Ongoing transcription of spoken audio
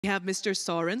We have Mr.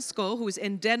 Soren Skou, who's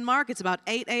in Denmark. It's about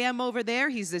 8 a.m. over there.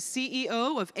 He's the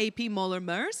CEO of AP Moller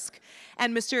Maersk.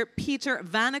 And Mr. Peter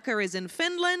Vanacker is in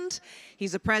Finland.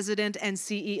 He's the president and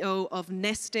CEO of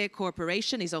Neste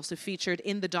Corporation. He's also featured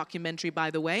in the documentary,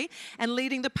 by the way. And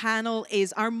leading the panel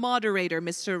is our moderator,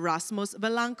 Mr. Rasmus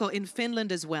Valanko, in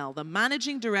Finland as well, the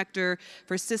managing director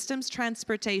for systems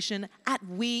transportation at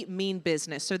We Mean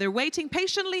Business. So they're waiting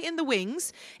patiently in the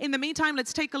wings. In the meantime,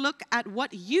 let's take a look at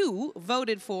what you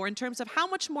voted for in terms of how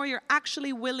much more you're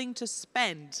actually willing to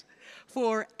spend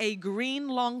for a green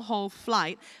long-haul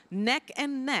flight, neck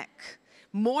and neck.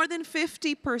 More than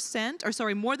 50%, or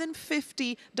sorry, more than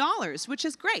 $50, which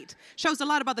is great. Shows a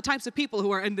lot about the types of people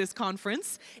who are in this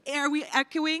conference. Are we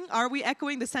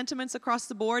echoing the sentiments across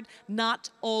the board? Not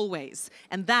always.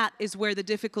 And that is where the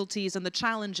difficulties and the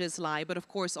challenges lie, but of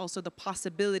course also the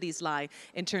possibilities lie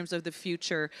in terms of the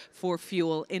future for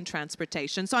fuel in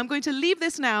transportation. So I'm going to leave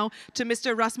this now to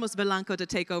Mr. Rasmus Valanko to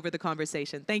take over the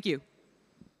conversation. Thank you.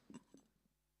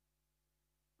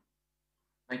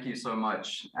 Thank you so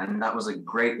much. And that was a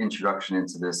great introduction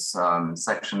into this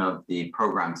section of the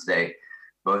program today,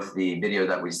 both the video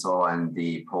that we saw and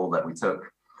the poll that we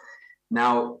took.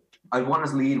 Now, I want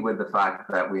to lead with the fact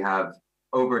that we have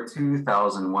over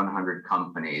 2,100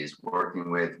 companies working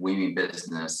with We Mean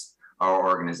Business, our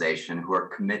organization, who are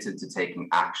committed to taking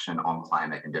action on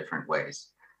climate in different ways.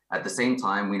 At the same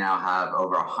time, we now have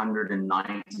over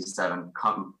 197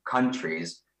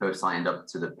 countries who have signed up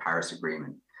to the Paris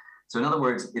Agreement. So in other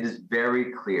words, it is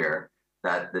very clear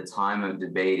that the time of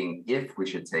debating if we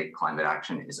should take climate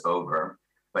action is over,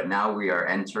 but now we are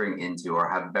entering into, or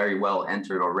have very well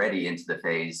entered already into, the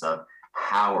phase of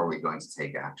how are we going to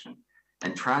take action?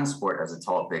 And transport as a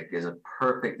topic is a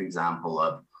perfect example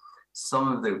of some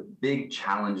of the big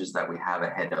challenges that we have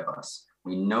ahead of us.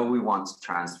 We know we want to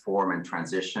transform and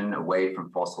transition away from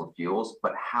fossil fuels,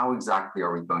 but how exactly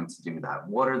are we going to do that?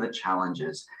 What are the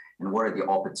challenges and what are the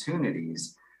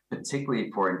opportunities, particularly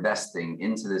for investing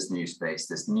into this new space,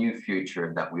 this new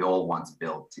future that we all want to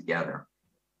build together?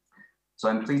 So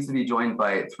I'm pleased to be joined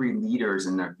by three leaders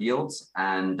in their fields.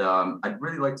 And I'd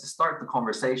really like to start the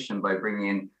conversation by bringing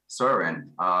in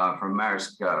Soren from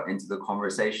Maersk into the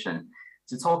conversation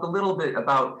to talk a little bit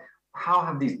about how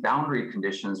have these boundary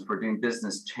conditions for doing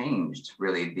business changed,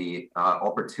 really, the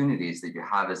opportunities that you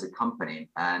have as a company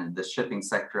and the shipping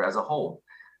sector as a whole.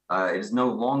 It is no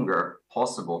longer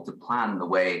possible to plan the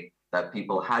way that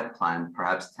people had planned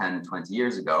perhaps 10, 20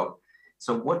 years ago.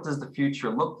 So what does the future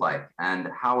look like? And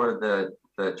how are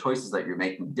the choices that you're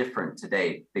making different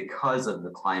today because of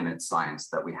the climate science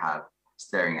that we have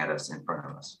staring at us in front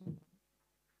of us?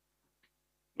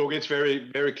 Look, it's very,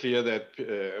 very clear that,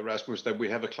 Rasmus, that we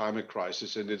have a climate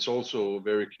crisis. And it's also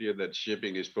very clear that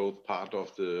shipping is both part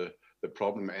of the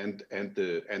problem and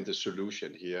the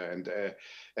solution here. And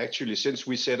actually, since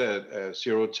we set a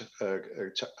zero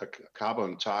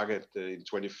carbon target in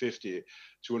 2050,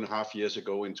 2.5 years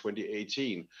ago in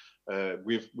 2018,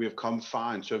 we've come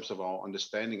far in terms of our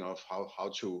understanding of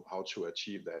how to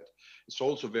achieve that. It's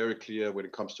also very clear when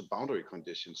it comes to boundary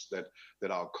conditions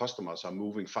that our customers are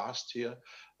moving fast here.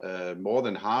 More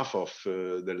than half of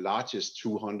the largest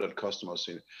 200 customers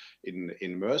in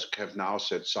Maersk have now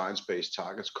set science-based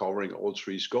targets covering all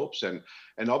three scopes, and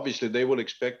obviously they will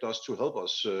expect us to help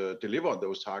us deliver on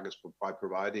those targets by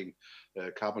providing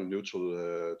carbon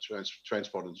neutral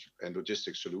transport and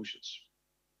logistics solutions.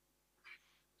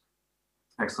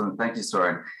 Excellent, thank you,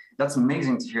 Soren. That's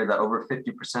amazing to hear that over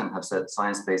 50% have set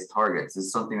science-based targets.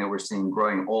 It's something that we're seeing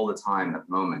growing all the time at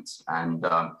the moment. And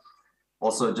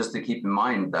also just to keep in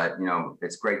mind that,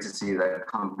 it's great to see that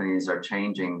companies are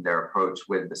changing their approach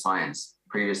with the science.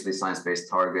 Previously, science-based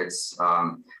targets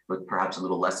were perhaps a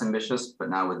little less ambitious, but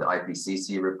now with the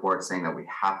IPCC report saying that we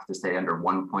have to stay under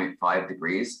 1.5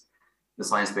 degrees, the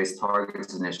Science-Based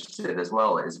Targets Initiative as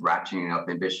well is ratcheting up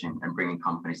ambition and bringing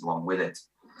companies along with it.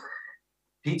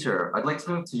 Peter, I'd like to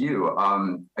move to you.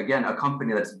 Again, a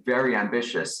company that's very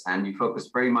ambitious and you focus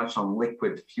very much on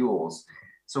liquid fuels.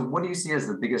 So what do you see as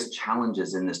the biggest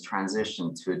challenges in this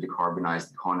transition to a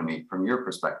decarbonized economy from your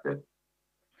perspective?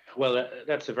 Well,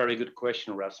 that's a very good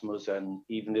question, Rasmus. And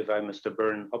even if I'm a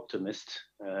stubborn optimist,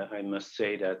 I must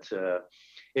say that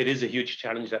it is a huge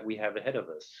challenge that we have ahead of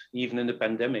us. Even in the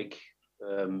pandemic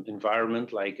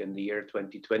environment, like in the year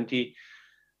 2020,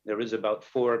 there is about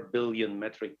 4 billion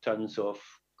metric tons of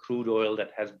crude oil that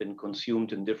has been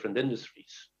consumed in different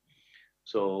industries.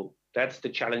 So that's the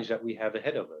challenge that we have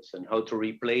ahead of us, and how to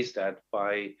replace that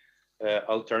by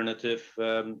alternative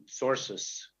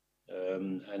sources.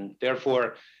 And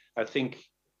therefore, I think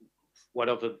one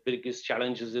of the biggest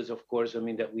challenges is, of course,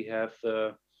 that we have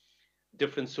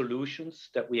different solutions,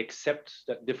 that we accept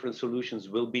that different solutions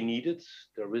will be needed.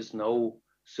 There is no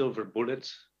silver bullet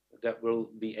that will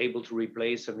be able to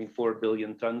replace, 4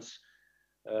 billion tons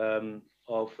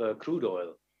of crude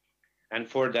oil. And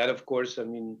for that, of course,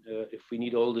 if we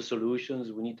need all the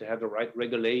solutions, we need to have the right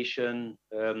regulation.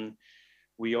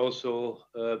 We also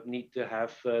need to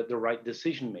have the right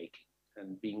decision making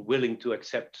and being willing to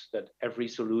accept that every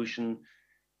solution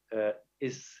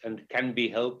is and can be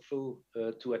helpful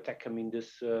to attack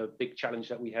this big challenge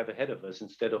that we have ahead of us,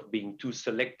 instead of being too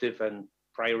selective and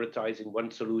prioritizing one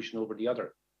solution over the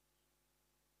other.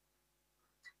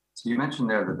 So you mentioned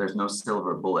there that there's no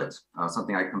silver bullet,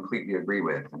 something I completely agree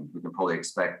with, and we can probably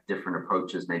expect different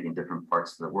approaches maybe in different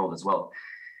parts of the world as well.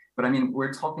 But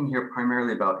we're talking here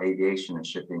primarily about aviation and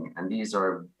shipping, and these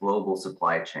are global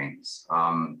supply chains.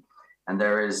 And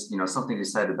there is, something to be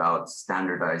said about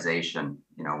standardization,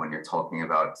 when you're talking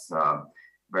about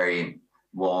very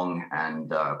long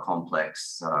and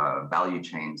complex value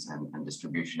chains and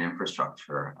distribution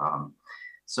infrastructure.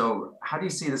 So how do you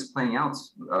see this playing out,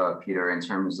 Peter, in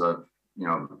terms of,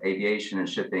 aviation and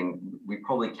shipping? We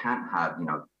probably can't have,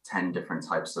 10 different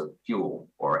types of fuel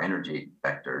or energy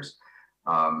vectors.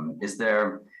 Is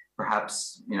there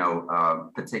perhaps,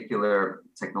 particular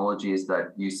technologies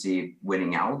that you see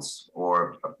winning out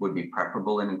or would be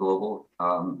preferable in a global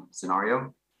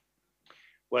scenario?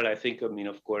 Well, I think,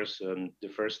 of course, the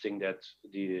first thing that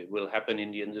will happen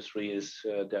in the industry is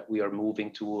that we are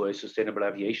moving to a sustainable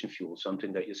aviation fuel,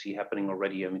 something that you see happening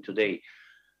already today.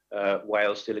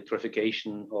 Whilst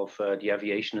electrification of the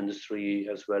aviation industry,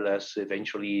 as well as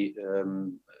eventually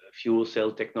fuel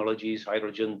cell technologies,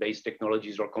 hydrogen-based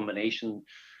technologies, or combination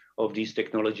of these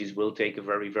technologies will take a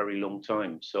very, very long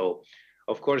time. So,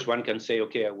 of course, one can say,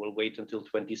 okay, I will wait until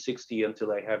 2060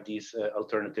 until I have these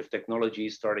alternative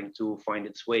technologies starting to find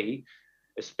its way,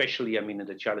 especially, in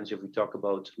the challenge if we talk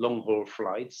about long-haul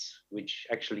flights, which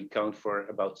actually count for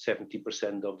about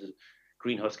 70% of the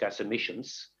greenhouse gas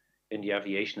emissions in the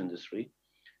aviation industry.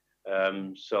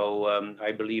 So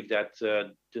I believe that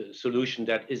the solution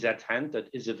that is at hand, that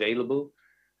is available,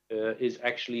 is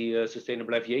actually a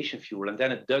sustainable aviation fuel. And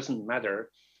then it doesn't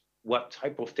matter what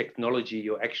type of technology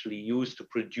you actually use to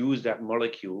produce that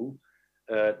molecule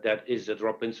that is a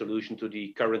drop-in solution to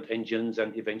the current engines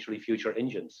and eventually future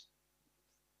engines.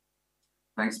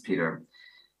 Thanks, Peter.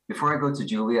 Before I go to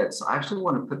Juliet, I actually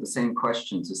want to put the same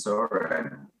question to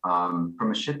Soren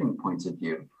from a shipping point of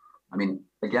view.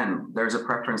 Again, there's a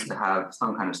preference to have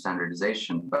some kind of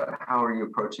standardization, but how are you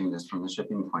approaching this from the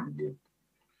shipping point of view?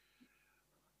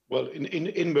 Well,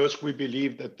 in Maersk, we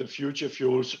believe that the future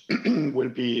fuels will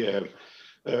be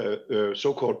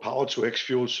so-called power-to-X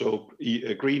fuels, so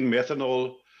green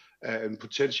methanol and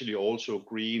potentially also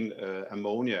green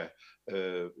ammonia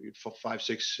for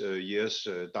 5-6 years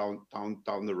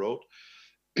down the road.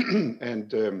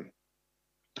 And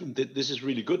this is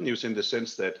really good news in the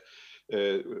sense that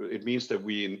it means that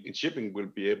we in shipping will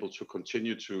be able to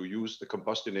continue to use the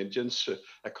combustion engines,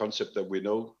 a concept that we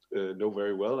know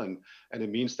very well, and it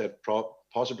means that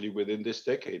possibly within this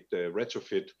decade, the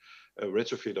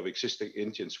retrofit of existing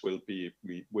engines will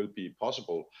be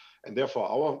possible, and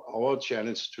therefore our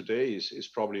challenge today is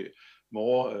probably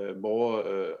more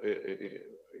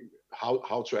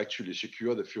how to actually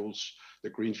secure the fuels, the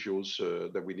green fuels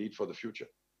that we need for the future.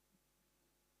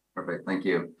 Perfect, thank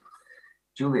you.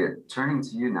 Juliet, turning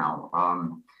to you now,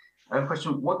 I have a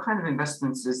question. What kind of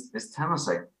investments is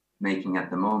Temasek making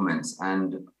at the moment?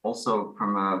 And also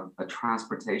from a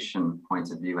transportation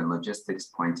point of view and logistics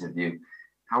point of view,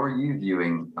 how are you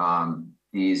viewing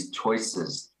these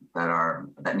choices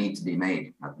that need to be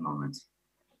made at the moment?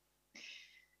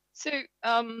 So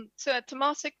at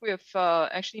Temasek, we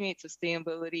have actually made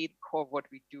sustainability the core of what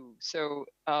we do. So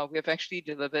we have actually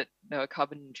delivered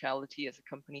carbon neutrality as a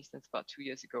company since about 2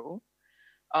 years ago.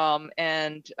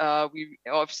 And we,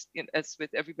 as with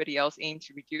everybody else, aim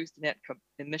to reduce the net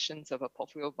emissions of our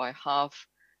portfolio by half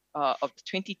of the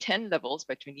 2010 levels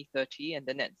by 2030 and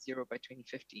the net zero by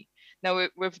 2050. Now,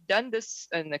 we've done this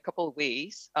in a couple of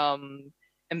ways,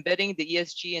 embedding the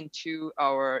ESG into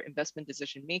our investment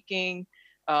decision making,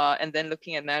 and then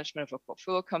looking at management of our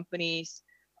portfolio companies,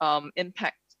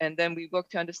 impact. And then we work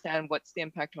to understand what's the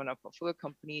impact on our portfolio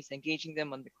companies, engaging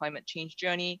them on the climate change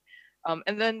journey.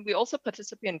 And then we also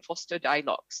participate and foster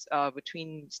dialogues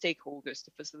between stakeholders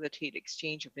to facilitate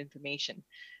exchange of information.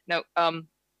 Now,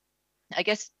 I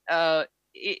guess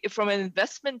from an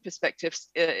investment perspective,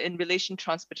 in relation to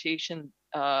transportation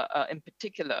in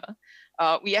particular,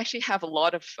 we actually have a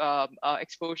lot of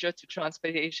exposure to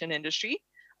transportation industry.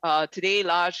 today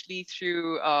largely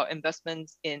through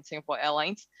investments in Singapore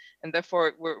Airlines, and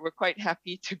therefore we're quite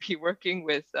happy to be working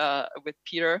with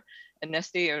Peter and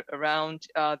Neste around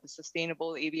the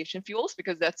sustainable aviation fuels,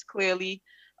 because that's clearly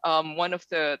one of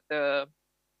the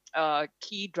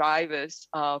key drivers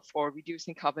for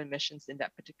reducing carbon emissions in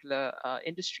that particular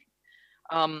industry.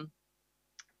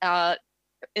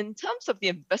 In terms of the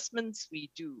investments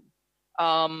we do,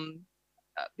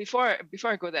 before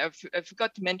I go there, I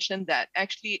forgot to mention that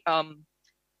actually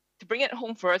to bring it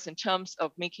home for us in terms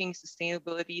of making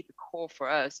sustainability the core for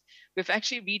us, we've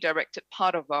actually redirected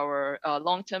part of our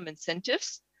long-term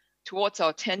incentives towards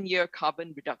our 10-year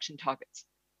carbon reduction targets.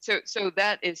 So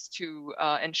that is to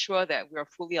ensure that we are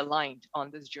fully aligned on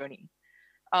this journey.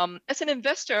 As an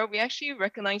investor, we actually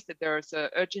recognize that there is an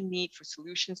urgent need for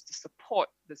solutions to support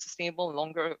the sustainable and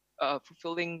longer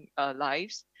fulfilling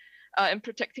lives and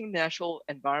protecting the natural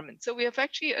environment. So we have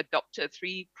actually adopted a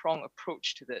three-pronged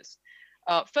approach to this.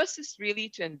 First is really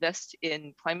to invest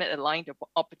in climate-aligned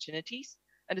opportunities.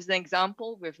 And as an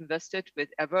example, we've invested with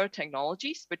Ever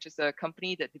Technologies, which is a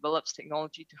company that develops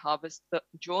technology to harvest the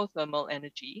geothermal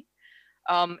energy.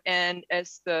 And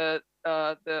as the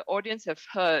audience have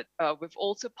heard, we've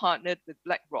also partnered with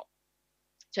BlackRock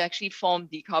to actually form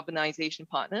decarbonisation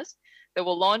partners that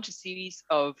will launch a series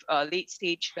of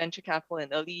late-stage venture capital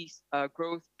and early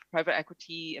growth private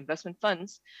equity investment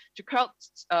funds to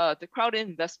crowd in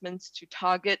investments to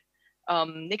target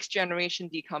next generation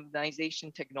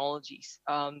decarbonisation technologies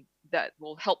that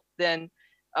will help then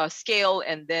scale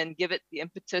and then give it the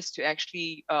impetus to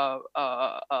actually help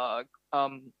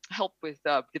with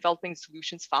developing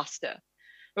solutions faster.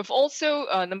 We've also,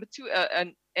 number two,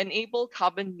 enable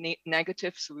carbon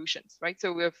negative solutions, right?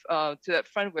 So we've, to that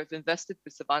front, we've invested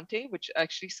with Savante, which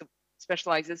actually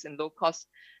specializes in low-cost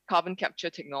carbon capture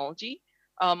technology.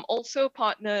 Also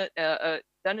done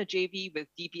a JV with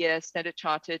DBS, Standard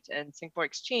Chartered, and Singapore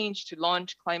Exchange to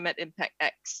launch Climate Impact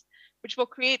X, which will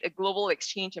create a global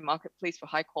exchange and marketplace for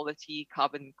high-quality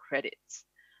carbon credits.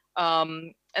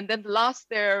 And then the last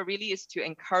there really is to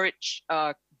encourage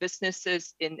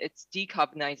businesses in its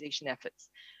decarbonization efforts.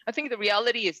 I think the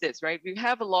reality is this, right? We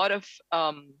have a lot of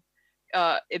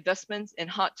investments in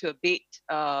hard-to-abate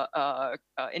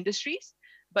industries,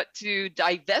 but to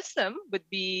divest them would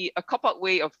be a cop-out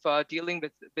way of dealing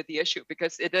with the issue,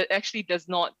 because it actually does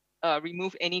not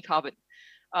remove any carbon.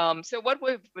 So what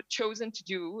we've chosen to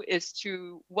do is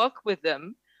to work with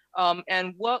them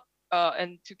and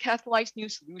to catalyze new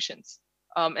solutions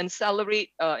and accelerate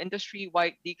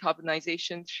industry-wide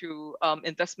decarbonization through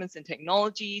investments in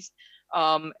technologies,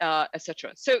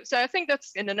 etc. So I think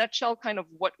that's in a nutshell kind of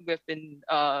what we've been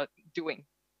doing.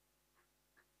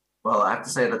 Well, I have to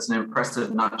say that's an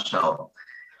impressive nutshell.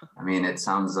 I mean, it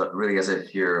sounds really as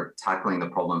if you're tackling the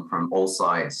problem from all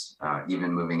sides,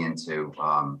 even moving into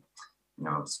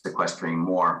sequestering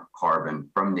more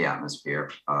carbon from the atmosphere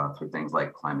through things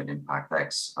like Climate Impact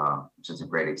X, which is a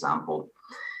great example.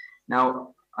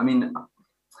 Now, I mean,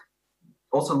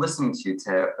 also listening to you,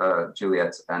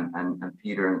 Juliet and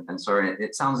Peter and Soren,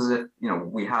 it sounds as if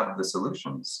we have the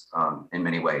solutions in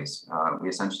many ways. We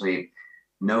essentially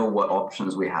know what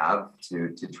options we have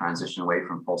to transition away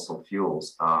from fossil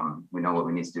fuels. We know what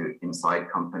we need to do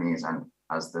inside companies and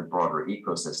as the broader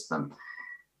ecosystem.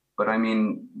 But I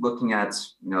mean, looking at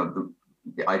the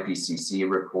IPCC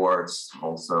reports,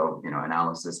 also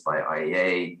analysis by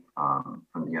IEA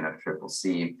from the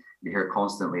UNFCCC, we hear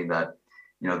constantly that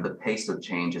the pace of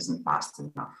change isn't fast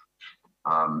enough,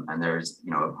 and there's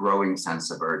a growing sense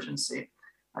of urgency.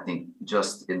 I think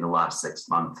just in the last 6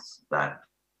 months, that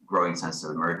growing sense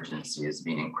of emergency has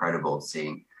been incredible,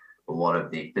 seeing a lot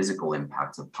of the physical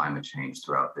impacts of climate change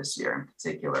throughout this year in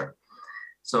particular.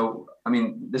 So, I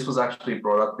mean, this was actually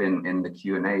brought up in the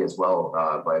Q&A as well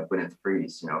by Gwyneth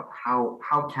Fries.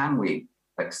 How can we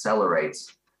accelerate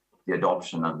the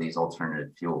adoption of these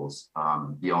alternative fuels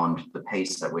beyond the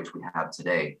pace at which we have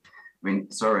today? I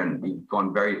mean, Soren, you've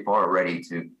gone very far already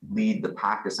to lead the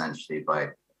pack essentially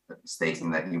by stating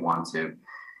that you want to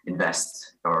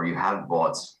invest, or you have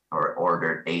bought or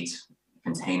ordered 8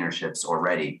 container ships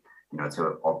already,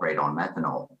 to operate on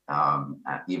methanol,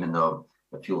 even though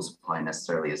the fuel supply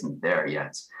necessarily isn't there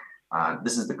yet.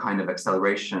 This is the kind of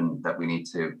acceleration that we need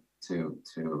to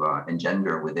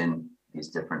engender within these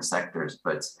different sectors.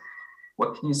 But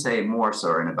what can you say more,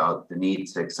 Soren, about the need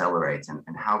to accelerate,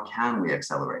 and how can we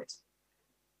accelerate?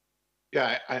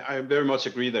 Yeah, I very much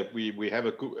agree that we have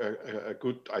a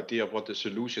good idea of what the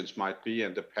solutions might be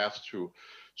and the path to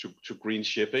green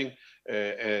shipping.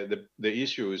 the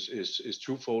issue is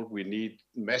twofold. We need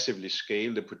massively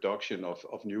scale the production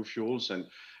of new fuels, and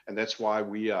that's why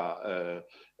we are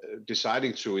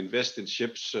deciding to invest in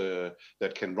ships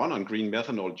that can run on green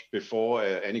methanol before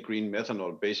any green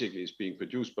methanol basically is being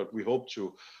produced. But we hope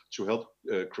to help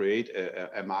create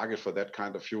a market for that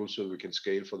kind of fuel so we can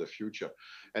scale for the future.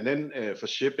 And then for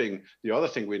shipping, the other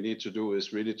thing we need to do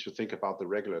is really to think about the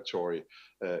regulatory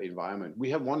environment.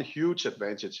 We have one huge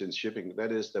advantage in shipping,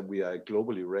 that is that we are a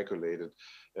globally regulated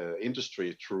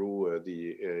industry through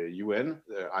the UN,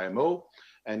 IMO.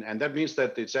 And that means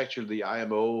that it's actually the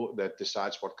IMO that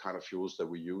decides what kind of fuels that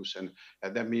we use. And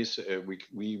that means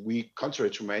we, contrary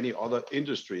to many other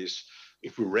industries,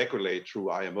 if we regulate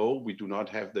through IMO, we do not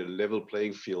have the level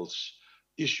playing fields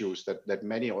issues that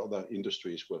many other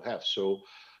industries will have. So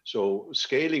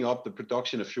scaling up the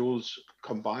production of fuels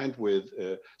combined with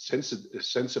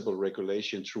sensible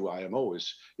regulation through IMO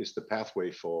is the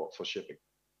pathway for shipping.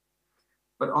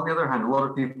 But on the other hand, a lot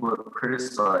of people have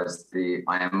criticized the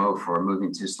IMO for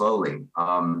moving too slowly.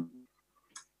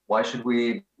 Why should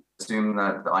we assume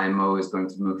that the IMO is going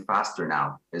to move faster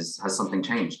now? Has something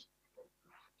changed?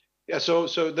 Yeah, so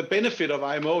the benefit of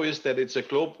IMO is that it's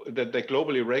that they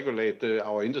globally regulate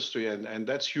our industry, and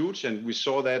that's huge. And we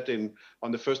saw that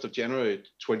on the 1st of January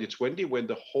 2020, when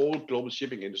the whole global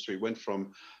shipping industry went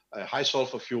from high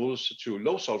sulfur fuels to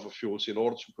low sulfur fuels in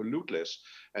order to pollute less.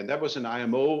 And that was an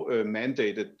IMO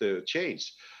mandated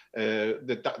change.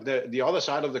 The other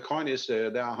side of the coin is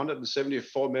there are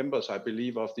 174 members, I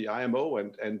believe, of the IMO,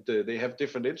 and they have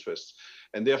different interests.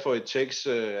 And therefore, it takes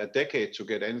a decade to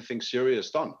get anything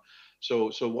serious done.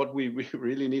 So what we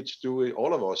really need to do,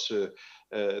 all of us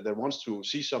that wants to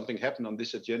see something happen on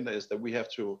this agenda, is that we have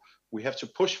to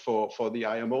push for the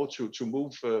IMO to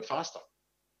move faster.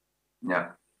 Yeah,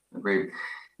 agreed.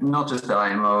 Not just the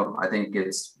IMO. I think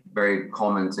it's very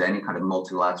common to any kind of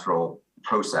multilateral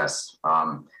process.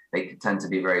 They tend to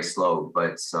be very slow,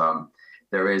 but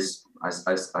there is,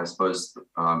 I suppose,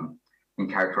 can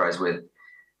characterize with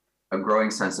a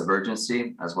growing sense of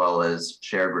urgency as well as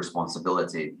shared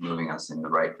responsibility moving us in the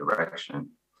right direction.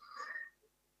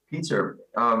 Peter,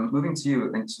 moving to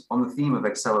you, and on the theme of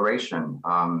acceleration,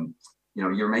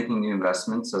 you're making new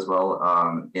investments as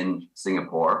well in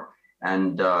Singapore.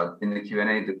 And in the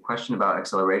Q&A, the question about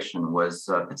acceleration was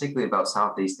particularly about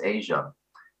Southeast Asia.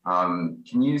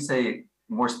 Can you say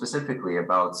more specifically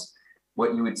about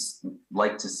what you would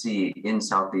like to see in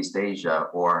Southeast Asia,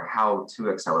 or how to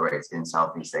accelerate in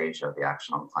Southeast Asia the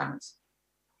action on climate?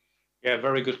 Yeah,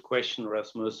 very good question,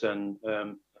 Rasmus. And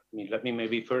let me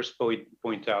maybe first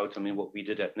point out, what we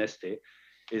did at Neste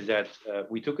is that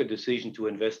we took a decision to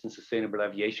invest in sustainable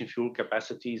aviation fuel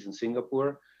capacities in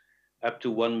Singapore, up to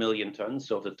 1 million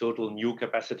tons of the total new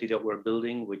capacity that we're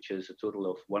building, which is a total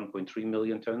of 1.3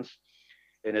 million tons.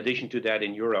 In addition to that,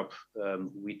 in Europe,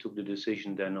 we took the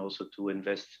decision then also to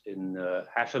invest in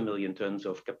 500,000 tons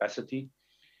of capacity,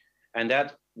 and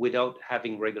that without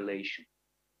having regulation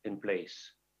in place.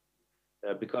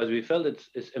 Because we felt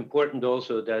it's important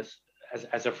also that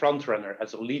as a front runner,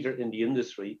 as a leader in the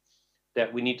industry,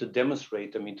 that we need to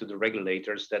demonstrate, to the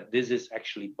regulators that this is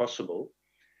actually possible.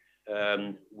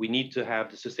 We need to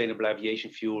have the sustainable aviation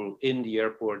fuel in the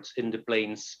airports, in the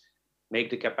planes,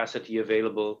 make the capacity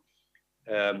available,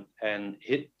 and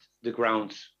hit the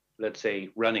ground, let's say,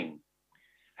 running.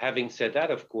 Having said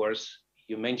that, of course,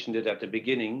 you mentioned it at the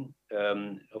beginning,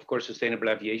 of course, sustainable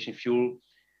aviation fuel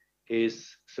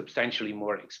is substantially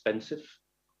more expensive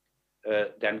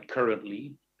than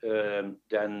currently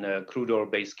than crude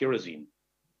oil-based kerosene.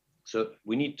 So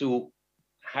we need to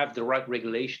have the right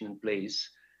regulation in place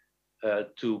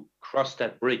to cross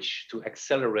that bridge, to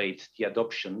accelerate the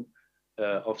adoption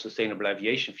of sustainable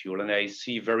aviation fuel. And I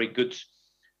see very good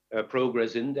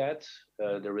progress in that.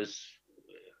 There is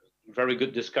very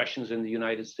good discussions in the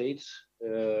United States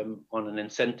on an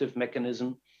incentive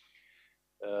mechanism.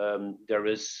 There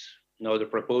is now the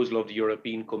proposal of the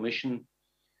European Commission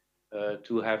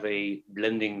to have a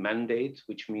blending mandate,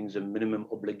 which means a minimum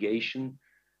obligation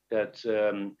that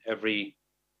every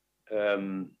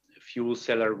fuel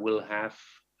seller will have,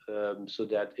 so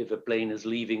that if a plane is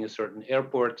leaving a certain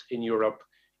airport in Europe,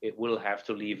 it will have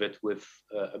to leave it with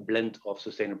a blend of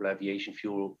sustainable aviation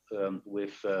fuel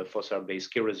with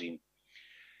fossil-based kerosene.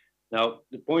 Now,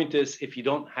 the point is, if you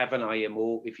don't have an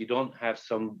IMO, if you don't have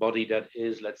somebody that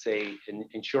is, let's say,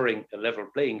 ensuring a level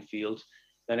playing field,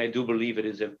 then I do believe it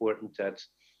is important that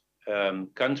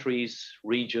countries,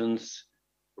 regions,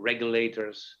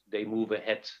 regulators, they move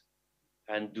ahead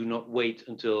and do not wait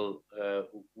until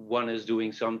one is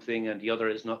doing something and the other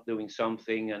is not doing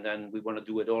something, and then we want to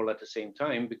do it all at the same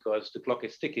time, because the clock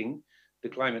is ticking. the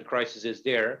climate crisis is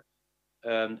there.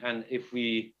 And if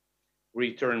we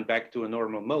return back to a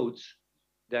normal mode,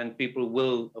 then people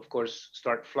will, of course,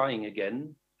 start flying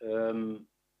again. And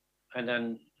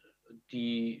then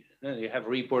you have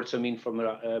reports, I mean, from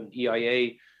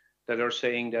EIA that are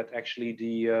saying that actually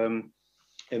the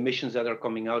emissions that are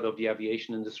coming out of the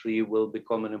aviation industry will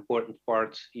become an important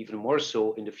part, even more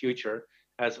so in the future,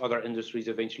 as other industries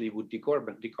eventually would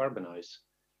decarbonize.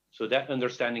 So that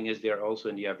understanding is there also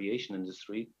in the aviation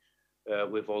industry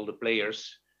with all the players.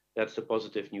 That's the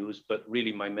positive news. But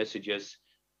really my message is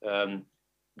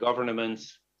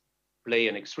governments play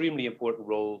an extremely important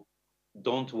role.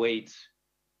 Don't wait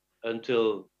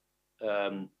until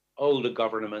all the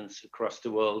governments across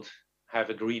the world have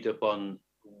agreed upon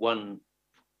one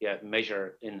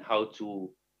measure in how to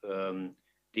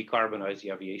decarbonize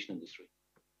the aviation industry.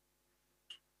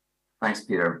 Thanks,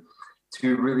 Peter.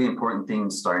 Two really important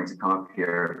themes starting to come up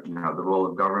here, you know, the role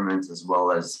of government as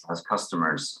well as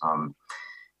customers.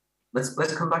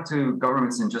 Let's come back to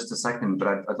governments in just a second,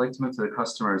 but I'd like to move to the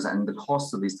customers and the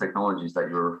cost of these technologies that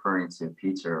you're referring to,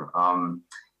 Peter.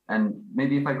 And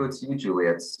maybe if I go to you,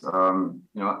 Juliet, you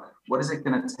know, what is it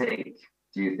going to take,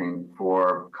 do you think,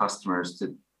 for customers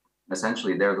to,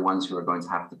 essentially, they're the ones who are going to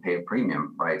have to pay a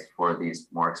premium, right, for these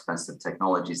more expensive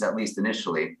technologies, at least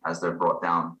initially, as they're brought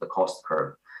down the cost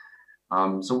curve.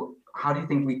 So how do you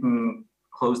think we can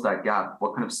close that gap?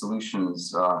 What kind of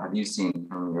solutions have you seen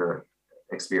from your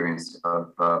experience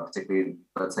of particularly,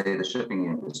 let's say, the shipping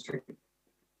industry?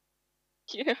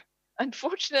 Yeah,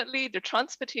 unfortunately, the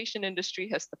transportation industry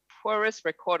has the poorest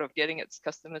record of getting its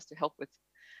customers to help with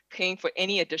paying for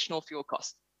any additional fuel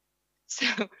cost. So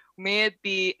may it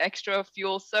be extra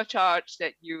fuel surcharge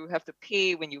that you have to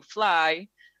pay when you fly,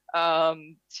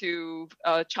 to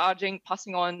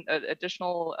passing on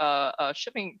additional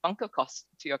shipping bunker costs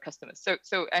to your customers.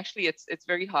 So actually, it's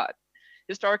very hard.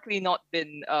 Historically, not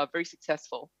been very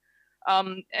successful.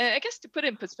 And I guess to put it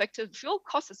in perspective, fuel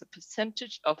cost as a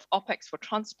percentage of OPEX for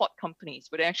transport companies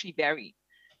would actually vary.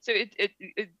 So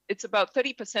it's about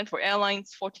 30% for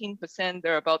airlines, 14%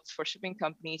 thereabouts for shipping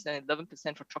companies, and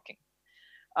 11% for trucking.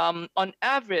 On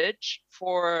average,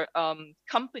 for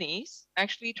companies,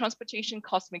 actually transportation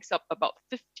cost makes up about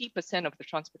 50% of the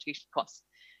transportation costs.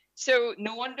 So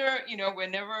no wonder, you know,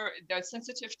 whenever they're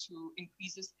sensitive to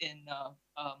increases in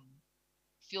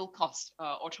fuel costs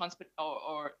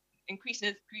or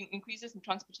increases in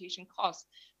transportation costs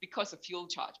because of fuel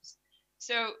charges.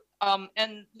 So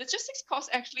and logistics costs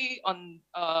actually on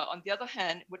the other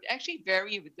hand would actually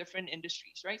vary with different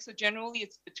industries, right? So generally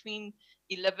it's between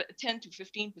 10 to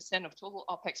 15% of total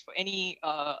OPEX for any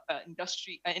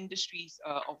industries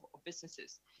of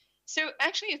businesses. So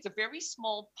actually it's a very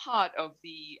small part of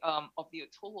the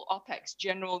total OPEX,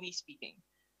 generally speaking.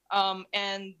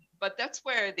 But that's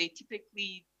where they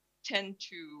typically tend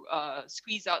to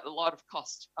squeeze out a lot of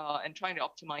cost and trying to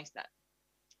optimize that.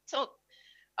 So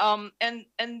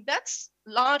and that's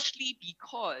largely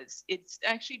because it's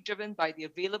actually driven by the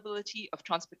availability of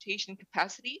transportation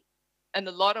capacity and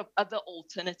a lot of other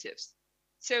alternatives.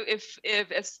 So if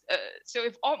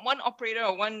one operator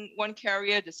or one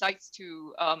carrier decides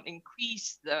to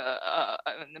increase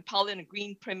pile in a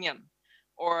green premium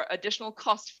or additional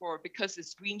cost because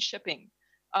it's green shipping,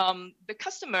 the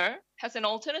customer has an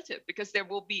alternative because there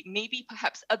will be maybe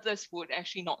perhaps others would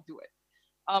actually not do it,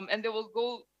 and they will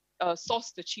go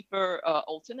source the cheaper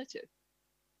alternative.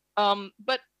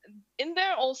 But in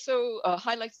there also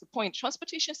highlights the point,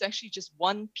 transportation is actually just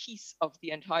one piece of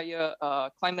the entire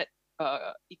climate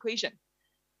equation.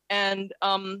 And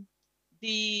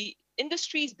the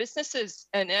industries, businesses,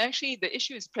 and actually the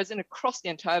issue is present across the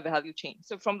entire value chain.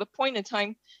 So from the point in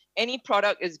time, any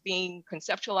product is being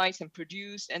conceptualized and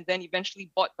produced and then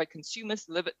eventually bought by consumers,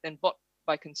 delivered, then bought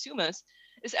by consumers,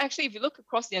 is actually, if you look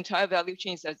across the entire value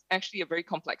chain, it's actually a very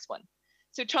complex one.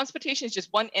 So transportation is just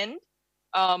one end.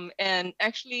 And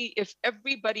actually, if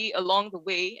everybody along the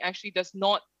way actually does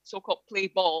not so-called play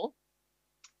ball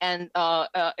and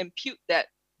impute that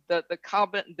the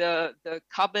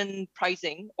carbon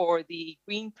pricing or the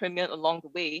green premium along the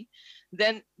way,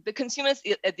 then the consumers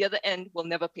at the other end will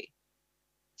never pay.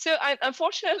 So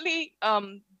unfortunately,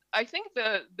 I think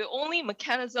the only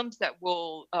mechanisms that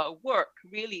will work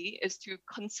really is to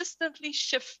consistently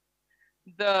shift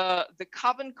the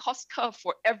carbon cost curve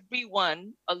for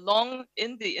everyone along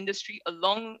in the industry,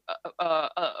 along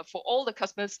for all the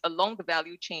customers along the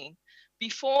value chain,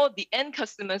 before the end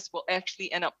customers will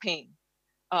actually end up paying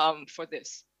for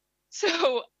this.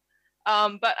 So,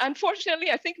 but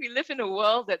unfortunately, I think we live in a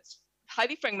world that's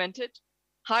highly fragmented,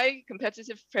 high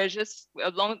competitive pressures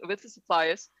along with the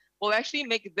suppliers will actually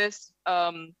make this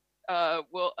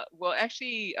will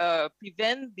actually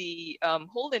prevent the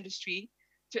whole industry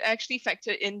to actually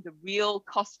factor in the real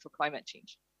cost for climate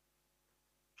change.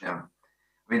 Yeah,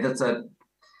 I mean, that's a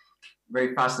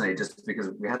very fascinating, just because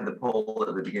we had the poll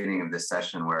at the beginning of this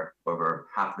session where over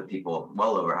half the people,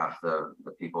 well over half the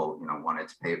people, wanted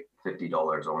to pay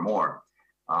 $50 or more.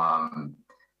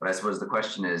 But I suppose the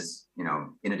question is,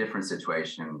 in a different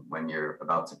situation, when you're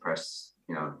about to press,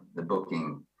 the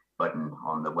booking button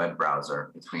on the web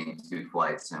browser between two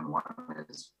flights and one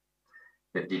is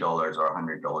 $50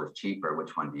 or $100 cheaper,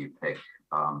 which one do you pick?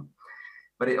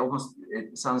 But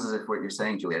it sounds as if what you're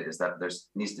saying, Juliet, is that there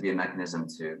needs to be a mechanism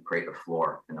to create a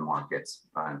floor in the markets.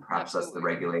 And perhaps that's the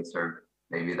regulator,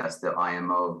 maybe that's the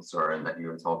IMO, Soren, that you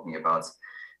were talking about.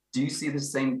 Do you see the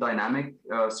same dynamic,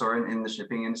 Soren, in the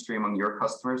shipping industry among your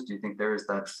customers? Do you think there is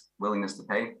that willingness to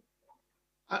pay?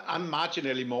 I'm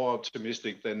marginally more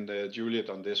optimistic than Juliet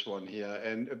on this one here.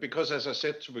 And because, as I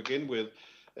said to begin with,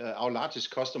 our largest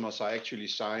customers are actually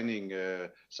signing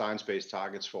science-based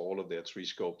targets for all of their 3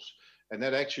 scopes. And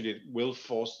that actually will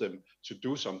force them to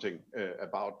do something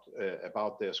about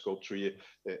their Scope 3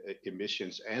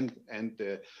 emissions. And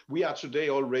we are today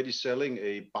already selling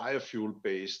a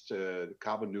biofuel-based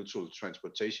carbon neutral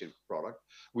transportation product,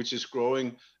 which is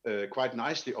growing quite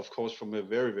nicely, of course, from a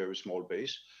very, very small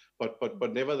base.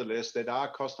 But nevertheless, there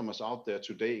are customers out there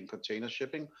today in container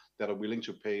shipping that are willing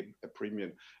to pay a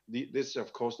premium. This is,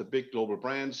 of course, the big global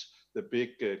brands, the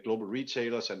big global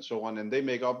retailers, and so on, and they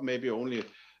make up maybe only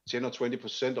 10 or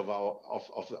 20%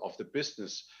 of the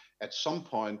business. At some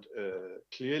point,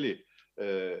 clearly,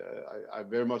 I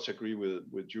very much agree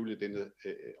with Juliet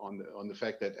on the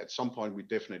fact that at some point we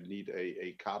definitely need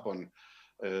a carbon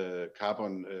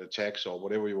tax, or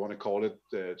whatever you want to call it,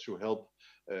 to help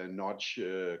nudge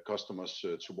customers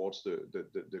towards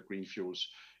the green fuels.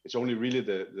 It's only really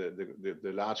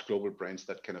the large global brands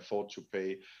that can afford to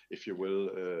pay, if you will,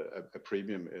 a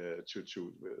premium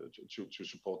to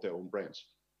support their own brands.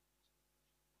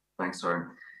 Thanks, Soren.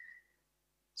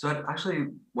 So I actually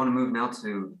want to move now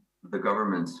to the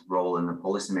government role and the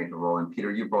policymaker role. And Peter,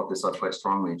 you brought this up quite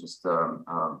strongly just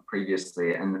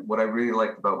previously. And what I really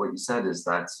liked about what you said is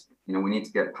that, we need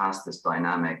to get past this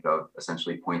dynamic of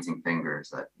essentially pointing fingers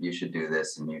that you should do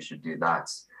this and you should do that.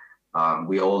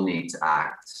 We all need to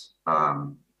act.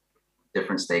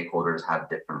 Different stakeholders have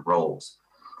different roles.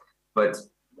 But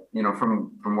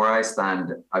from where I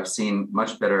stand, I've seen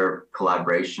much better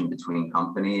collaboration between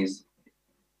companies,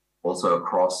 also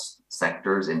across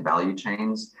sectors in value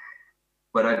chains.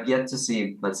 But I've yet to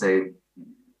see, let's say,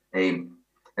 a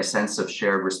sense of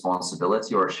shared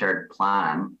responsibility or a shared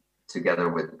plan together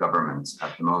with governments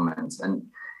at the moment. And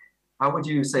how would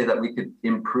you say that we could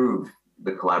improve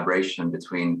the collaboration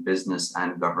between business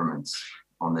and governments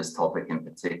on this topic in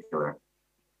particular?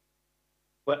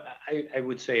 Well, I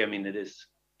would say,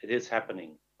 it is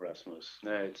happening, Rasmus.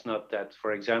 It's not that,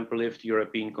 for example, if the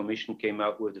European Commission came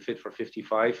out with the Fit for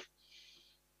 55,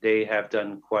 they have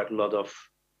done quite a lot of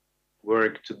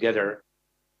work together,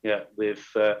 with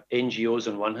NGOs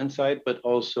on one hand side, but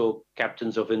also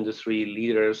captains of industry,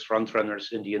 leaders, front runners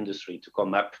in the industry to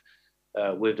come up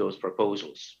with those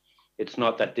proposals. It's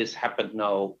not that this happened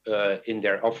now in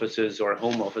their offices or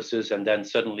home offices and then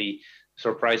suddenly,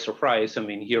 surprise, surprise,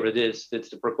 here it is, it's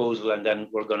the proposal, and then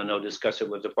we're going to now discuss it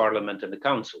with the Parliament and the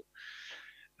Council.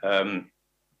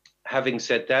 Having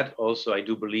said that, also, I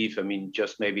do believe,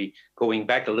 just maybe going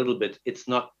back a little bit, it's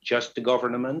not just the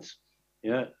government.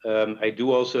 I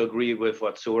do also agree with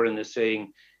what Soren is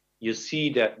saying. You see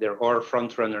that there are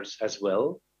front runners as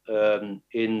well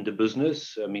in the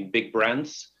business. Big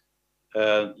brands.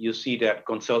 You see that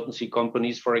consultancy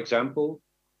companies, for example,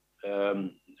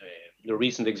 the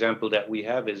recent example that we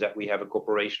have is that we have a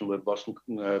cooperation with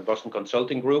Boston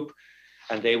Consulting Group,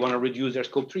 and they want to reduce their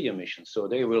Scope 3 emissions. So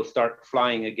they will start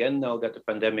flying again now that the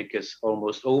pandemic is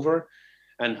almost over.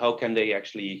 And how can they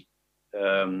actually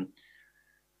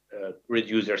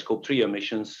reduce their Scope 3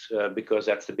 emissions? Because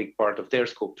that's the big part of their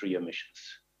Scope 3 emissions.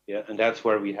 And that's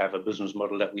where we have a business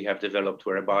model that we have developed,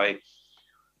 whereby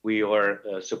we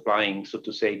are supplying, so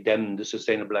to say, them the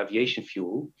sustainable aviation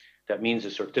fuel. That means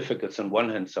the certificates on one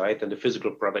hand side, and the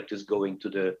physical product is going to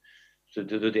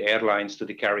the airlines, to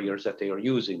the carriers that they are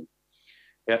using.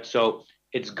 So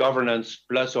it's governance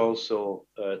plus also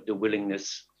the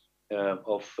willingness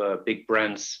of big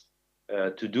brands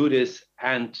to do this.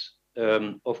 And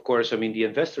of course, the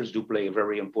investors do play a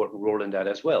very important role in that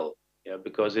as well.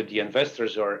 Because if the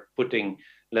investors are putting,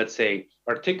 let's say,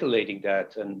 articulating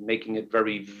that and making it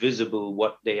very visible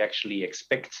what they actually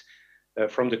expect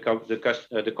from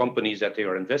the companies that they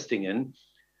are investing in,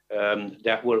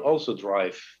 that will also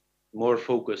drive more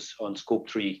focus on Scope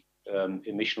 3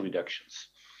 emission reductions.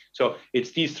 So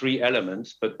it's these three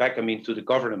elements, but back, to the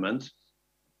government.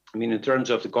 In terms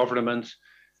of the government,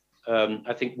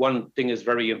 I think one thing is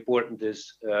very important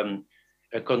is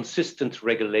a consistent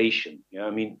regulation.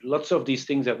 Yeah, lots of these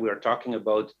things that we are talking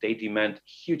about, they demand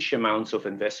huge amounts of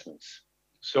investments.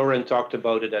 Soren talked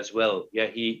about it as well. Yeah,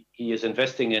 he is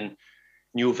investing in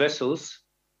new vessels,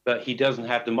 but he doesn't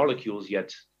have the molecules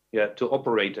yet to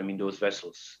operate those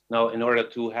vessels. Now, in order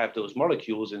to have those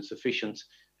molecules in sufficient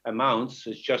amounts,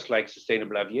 it's just like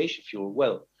sustainable aviation fuel.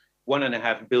 Well,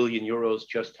 1.5 billion euros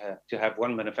just to have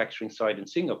one manufacturing site in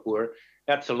Singapore,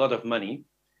 that's a lot of money.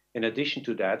 In addition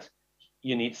to that,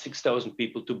 you need 6,000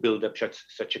 people to build up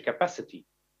such a capacity.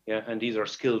 Yeah, and these are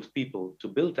skilled people to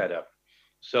build that up.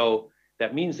 So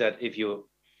that means that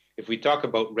if we talk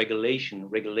about regulation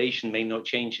may not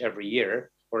change every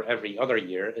year or every other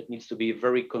year. It needs to be a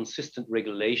very consistent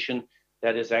regulation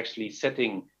that is actually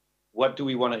setting what do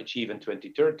we want to achieve in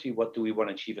 2030, what do we want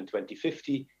to achieve in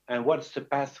 2050, and what's the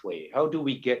pathway? How do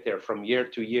we get there from year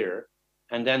to year?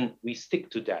 And then we stick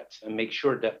to that and make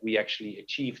sure that we actually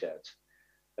achieve that.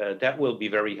 That will be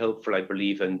very helpful, I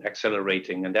believe, in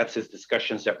accelerating. And that's the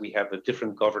discussions that we have with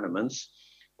different governments.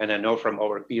 And I know from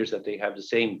our peers that they have the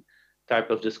same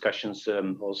type of discussions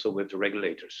also with the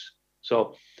regulators.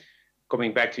 So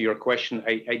coming back to your question,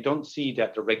 I don't see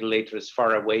that the regulator is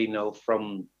far away now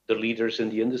from the leaders in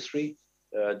the industry.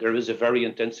 There is a very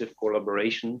intensive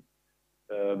collaboration.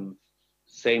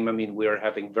 We are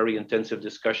having very intensive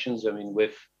discussions,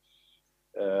 with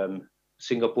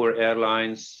Singapore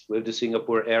Airlines, with the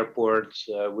Singapore airport,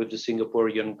 with the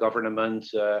Singaporean government.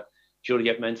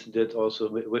 Juliet mentioned it also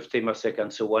with Temasek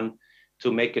and so on,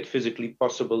 to make it physically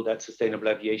possible that sustainable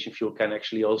aviation fuel can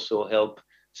actually also help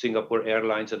Singapore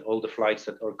Airlines, and all the flights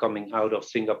that are coming out of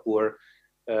Singapore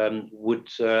would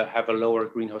have a lower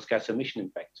greenhouse gas emission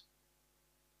impact.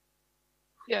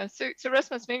 Yeah, so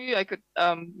Rasmus, maybe I could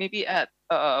maybe add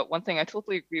one thing. I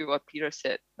totally agree with what Peter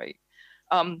said, right?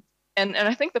 And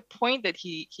I think the point that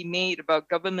he made about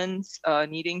governments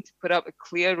needing to put up a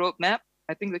clear roadmap,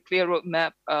 I think the clear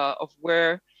roadmap of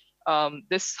where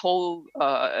this whole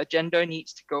agenda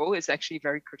needs to go is actually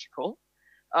very critical.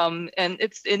 And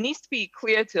it needs to be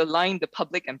clear to align the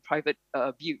public and private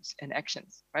views and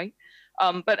actions, right?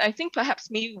 But I think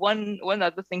perhaps maybe one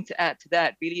other thing to add to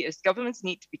that really is governments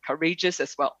need to be courageous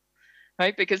as well,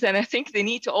 right? Because then I think they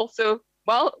need to also,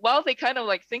 while they kind of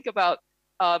like think about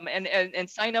and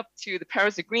sign up to the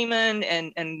Paris Agreement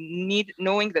and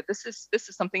knowing that this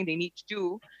is something they need to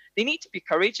do, they need to be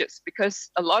courageous,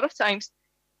 because a lot of times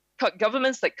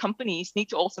governments, like companies, need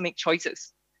to also make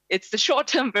choices. It's the short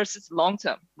term versus long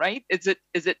term, right? Is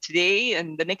it today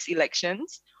and the next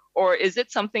elections, or is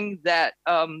it something that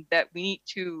that we need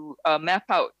to map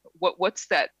out? What's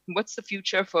the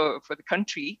future for the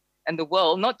country and the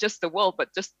world, not just the world,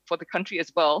 but just for the country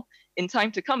as well in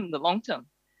time to come in the long term,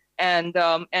 and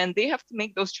they have to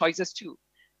make those choices too.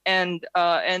 And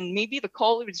maybe the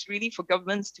call is really for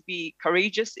governments to be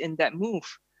courageous in that move,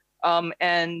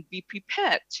 and be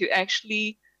prepared to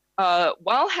actually,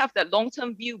 while have that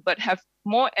long-term view, but have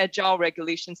more agile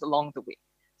regulations along the way,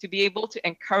 to be able to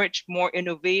encourage more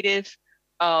innovative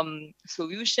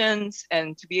solutions,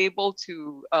 and to be able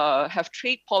to have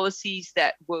trade policies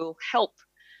that will help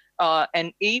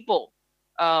enable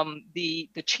the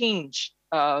change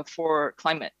for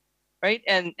climate, right?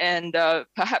 And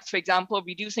perhaps, for example,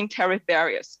 reducing tariff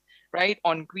barriers, right,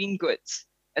 on green goods,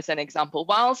 as an example,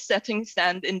 while setting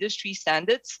industry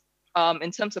standards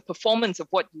in terms of performance of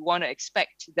what you want to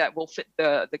expect that will fit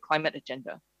the climate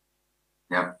agenda.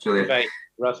 Yeah, Juliet.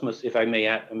 Rasmus, if I may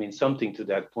add, something to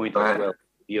that point as well,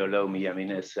 if you allow me,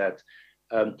 is that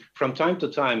from time to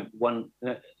time,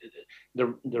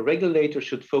 the regulator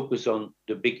should focus on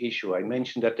the big issue. I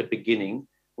mentioned at the beginning,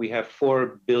 we have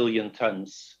 4 billion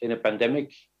tons in a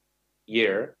pandemic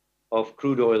year of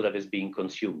crude oil that is being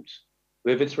consumed,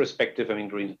 with its respective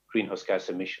greenhouse gas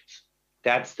emissions.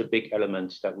 That's the big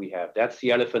element that we have. That's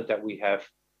the elephant that we have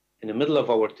in the middle of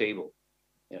our table.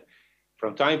 Yeah.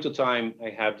 From time to time,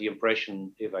 I have the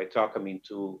impression, if I talk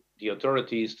to the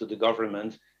authorities, to the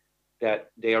government, that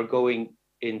they are going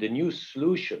in the new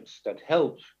solutions that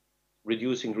help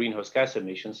reducing greenhouse gas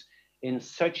emissions in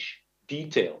such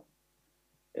detail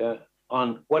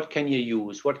on what can you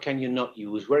use, what can you not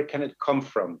use, where can it come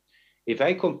from. If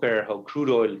I compare how crude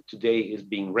oil today is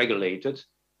being regulated,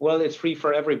 well, it's free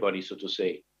for everybody, so to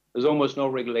say. There's almost no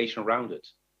regulation around it.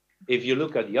 If you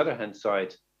look at the other hand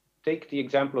side, take the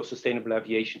example of sustainable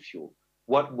aviation fuel.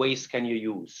 What waste can you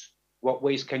use? What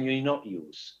waste can you not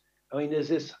use? This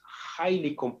is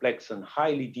highly complex and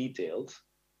highly detailed.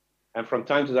 And from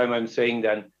time to time, I'm saying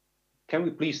then, can we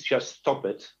please just stop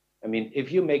it? I mean,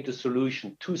 if you make the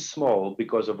solution too small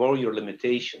because of all your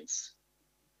limitations,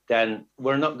 then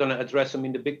we're not going to address,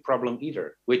 the big problem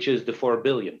either, which is the 4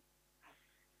 billion.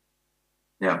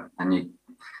 Yeah, and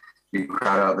you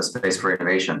crowd out the space for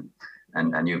innovation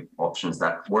and new options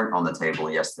that weren't on the table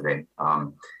yesterday.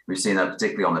 We've seen that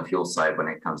particularly on the fuel side when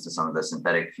it comes to some of the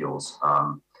synthetic fuels.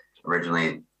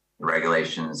 Originally, the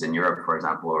regulations in Europe, for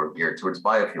example, are geared towards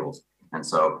biofuels. And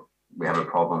so we have a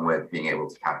problem with being able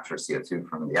to capture CO2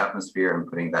 from the atmosphere and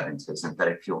putting that into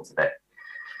synthetic fuel today.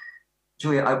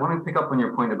 Juliet, I want to pick up on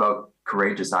your point about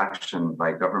courageous action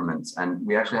by governments. And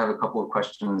we actually have a couple of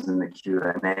questions in the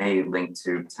Q&A linked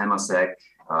to Temasek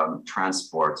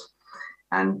transport.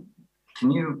 And can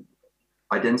you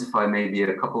identify maybe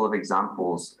a couple of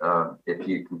examples, if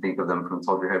you can think of them from the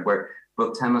top of your head, where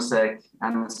both Temasek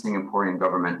and the Singaporean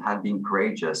government have been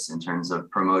courageous in terms of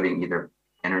promoting either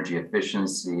energy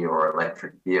efficiency or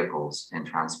electric vehicles in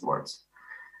transports?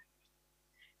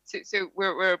 So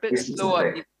we're a bit slow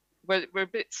on we're a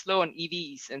bit slow on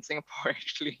EVs in Singapore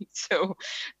actually. So,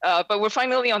 but we're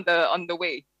finally on the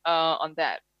way on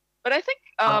that. But I think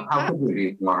how could we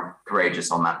be more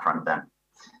courageous on that front then?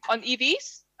 On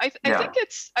EVs, I think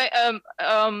it's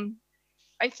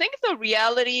I think the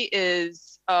reality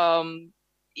is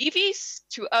EVs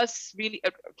to us really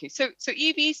okay. So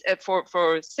EVs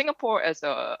for Singapore as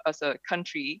a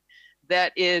country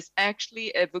that is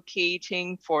actually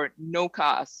advocating for no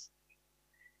cars.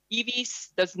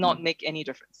 EVs does not make any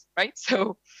difference, right?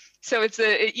 So it's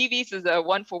EVs is a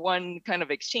 1-for-1 kind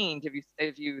of exchange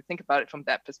if you think about it from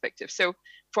that perspective. So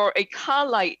for a car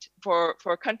light, for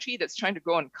a country that's trying to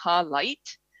go on car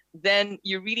light, then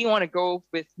you really want to go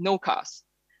with no cars.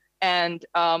 And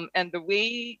the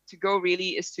way to go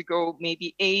really is to go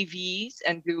maybe AVs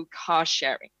and do car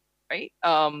sharing, right?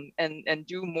 And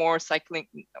do more cycling.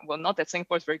 Well, not that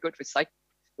Singapore is very good with cycling.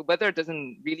 The weather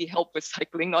doesn't really help with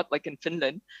cycling, not like in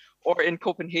Finland or in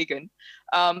Copenhagen.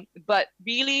 But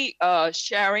really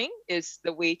sharing is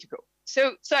the way to go.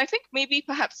 So I think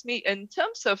perhaps in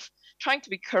terms of trying to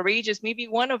be courageous, maybe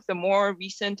one of the more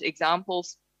recent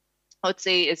examples I would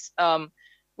say is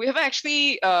we have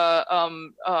actually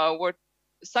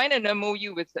signed an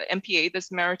MOU with the MPA, this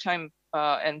Maritime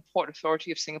and Port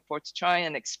Authority of Singapore, to try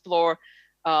and explore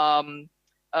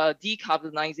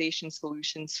decarbonization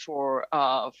solutions for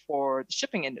the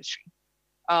shipping industry,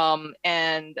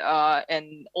 and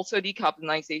also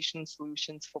decarbonization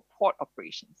solutions for port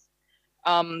operations.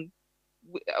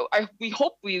 We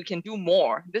hope we can do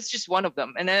more. This is just one of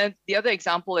them. And then the other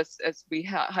example, as we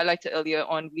highlighted earlier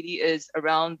on, really is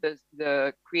around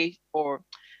the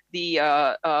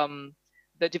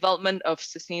development of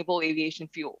sustainable aviation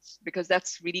fuels, because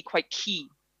that's really quite key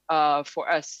for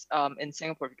us in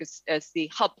Singapore, because as the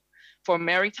hub for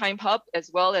maritime hub as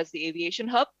well as the aviation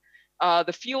hub,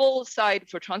 the fuel side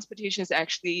for transportation is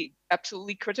actually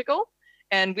absolutely critical.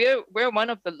 And we're one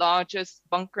of the largest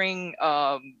bunkering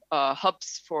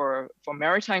hubs for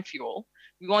maritime fuel.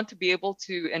 We want to be able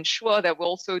to ensure that we'll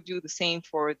also do the same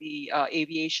for the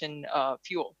aviation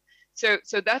fuel. So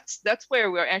that's where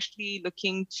we're actually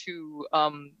looking to,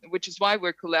 which is why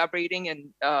we're collaborating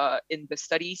in the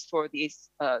studies for the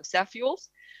SAF fuels,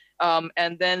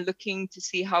 and then looking to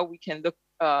see how we can look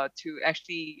to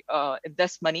actually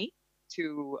invest money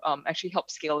to actually help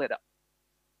scale it up.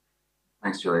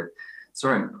 Thanks, Juliet.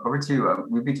 Soren, over to you.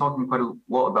 We've been talking quite a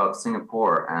lot about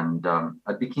Singapore, and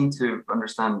I'd be keen to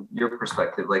understand your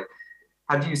perspective. Like,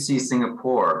 how do you see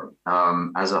Singapore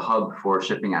as a hub for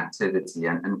shipping activity,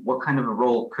 and what kind of a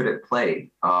role could it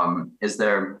play? Is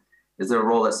there a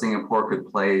role that Singapore could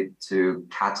play to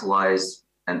catalyze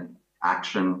an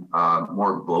action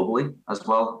more globally as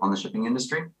well on the shipping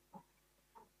industry?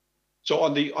 So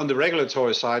on the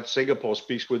regulatory side, Singapore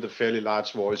speaks with a fairly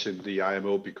large voice in the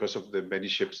IMO because of the many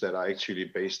ships that are actually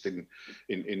based in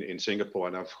Singapore.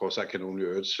 And of course, I can only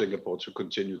urge Singapore to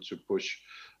continue to push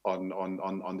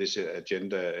on this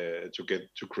agenda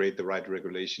to create the right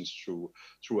regulations through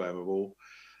IMO.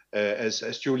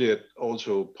 As Juliet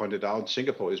also pointed out,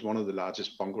 Singapore is one of the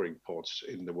largest bunkering ports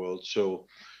in the world. So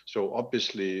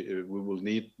obviously we will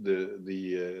need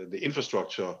the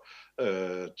infrastructure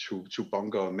to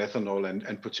bunker methanol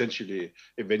and potentially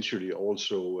eventually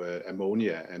also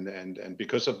ammonia, and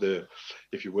because of the,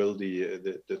 if you will,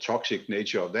 the toxic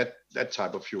nature of that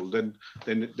type of fuel, then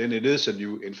it is a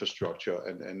new infrastructure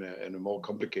and a more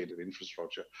complicated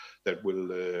infrastructure that will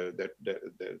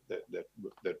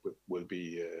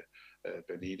be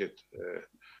needed.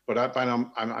 But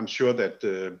I'm sure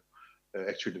that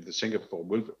actually the Singapore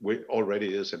will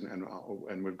already is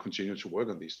and will continue to work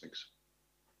on these things.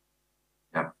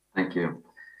 Yeah, thank you.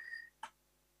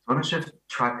 I want to shift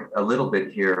track a little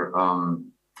bit here.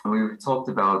 We've talked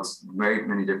about very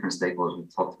many different stakeholders.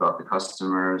 We've talked about the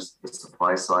customers, the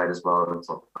supply side as well. We've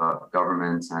talked about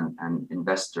governments and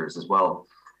investors as well.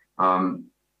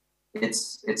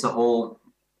 It's a whole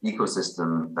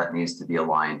ecosystem that needs to be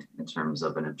aligned in terms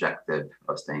of an objective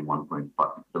of staying below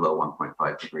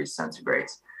 1.5 degrees centigrade,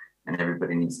 and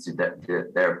everybody needs to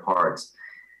do their parts.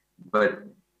 But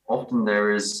often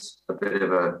there is a bit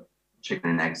of a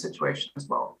chicken and egg situation as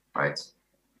well, right?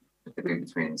 Particularly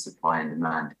between supply and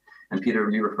demand. And Peter,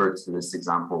 you referred to this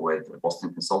example with the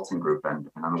Boston Consulting Group, and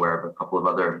I'm aware of a couple of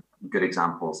other good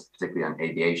examples, particularly on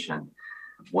aviation.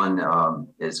 One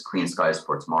is Clean Skies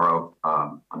for Tomorrow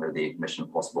under the Mission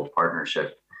Possible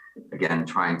Partnership, again,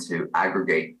 trying to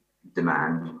aggregate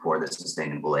demand for the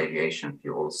sustainable aviation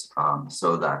fuels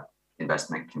so that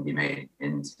investment can be made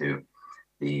into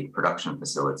the production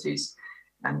facilities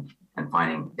and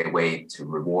finding a way to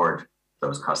reward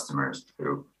those customers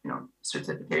through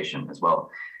certification as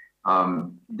well.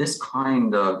 This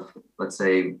kind of, let's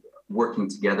say, working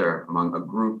together among a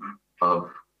group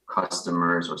of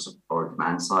customers or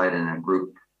demand side and a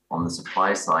group on the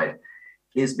supply side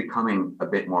is becoming a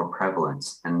bit more prevalent.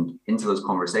 And into those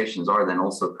conversations are then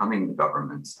also coming the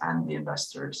governments and the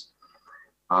investors.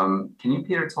 Can you,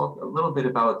 Peter, talk a little bit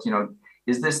about,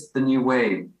 is this the new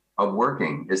way of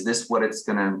working? Is this what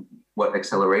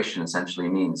acceleration essentially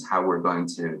means, how we're going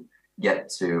to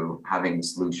get to having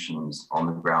solutions on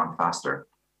the ground faster?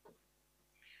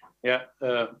 Yeah,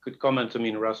 good comment,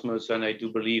 Rasmus, and I do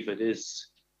believe it is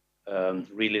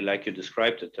really like you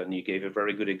described it, and you gave a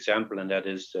very good example, and that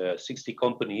is 60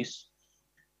 companies.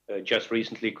 Just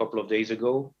recently, a couple of days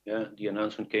ago, the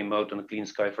announcement came out on a Clean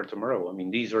Sky for Tomorrow.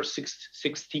 These are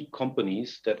 60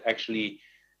 companies that actually,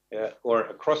 or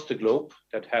across the globe,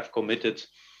 that have committed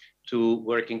to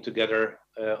working together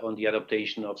on the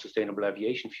adaptation of sustainable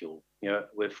aviation fuel,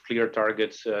 with clear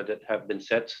targets that have been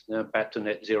set, path to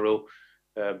net zero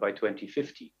by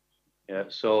 2050.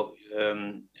 So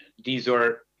these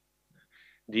are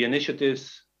the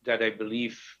initiatives that I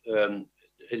believe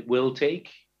it will take.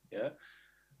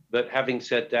 But having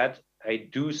said that, I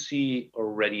do see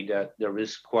already that there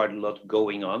is quite a lot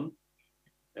going on.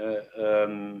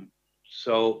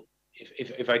 So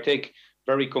if I take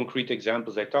very concrete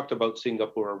examples, I talked about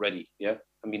Singapore already.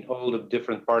 All the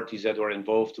different parties that are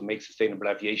involved to make sustainable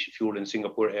aviation fuel in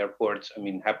Singapore airports,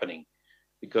 happening,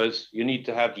 because you need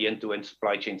to have the end-to-end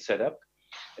supply chain set up.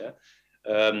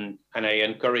 And I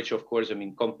encourage, of course,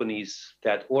 companies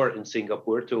that are in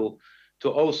Singapore to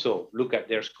also look at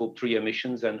their Scope 3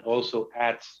 emissions and also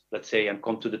add, let's say, and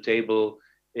come to the table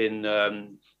in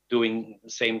doing the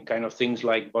same kind of things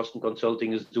like Boston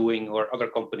Consulting is doing or other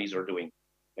companies are doing.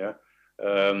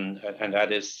 And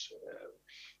that is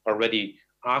already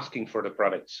asking for the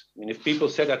products. If people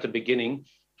said at the beginning,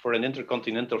 for an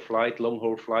intercontinental flight,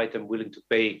 long-haul flight, I'm willing to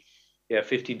pay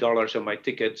 $50 on my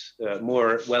ticket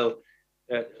more, well,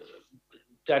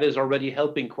 that is already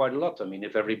helping quite a lot.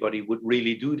 If everybody would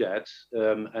really do that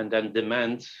and then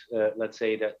demand, let's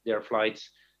say, that their flights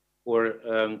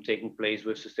were taking place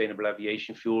with sustainable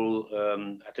aviation fuel,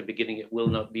 at the beginning, it will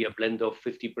not be a blend of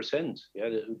 50%.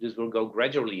 This will go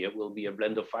gradually. It will be a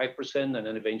blend of 5% and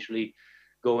then eventually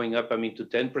going up, to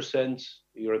 10%.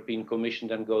 The European Commission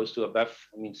then goes to above,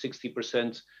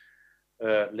 60%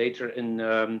 later in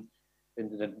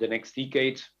the next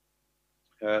decade.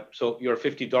 So your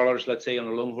 $50, let's say, on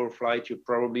a long-haul flight, you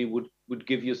probably would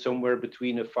give you somewhere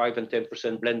between a 5 and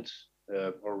 10% blend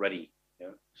already.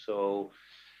 So,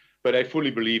 but I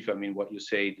fully believe, what you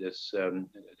say, this,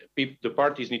 the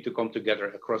parties need to come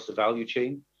together across the value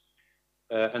chain,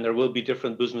 and there will be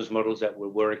different business models that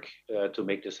will work to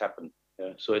make this happen.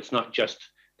 So it's not just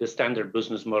the standard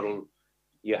business model.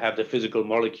 You have the physical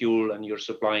molecule and you're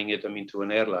supplying it, to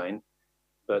an airline.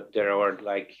 But there are,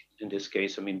 like in this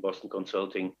case, Boston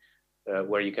Consulting,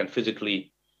 where you can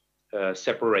physically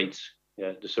separate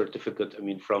the certificate,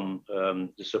 from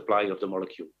the supply of the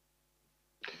molecule.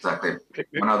 Exactly.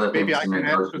 One other thing maybe I can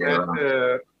add to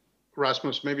that,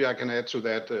 Rasmus. Maybe I can add to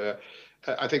that.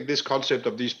 I think this concept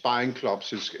of these buying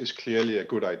clubs is clearly a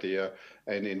good idea,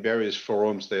 and in various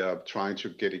forums they are trying to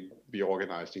be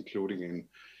organized, including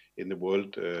in the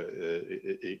World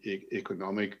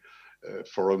Economic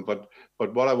Forum. But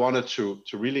what I wanted to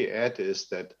really add is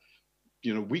that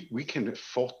we can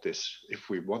afford this if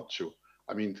we want to.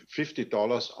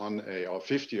 $50 on or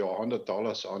 $50 or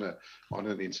 $100 on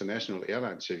an international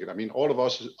airline ticket. All of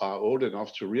us are old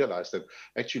enough to realize that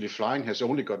actually flying has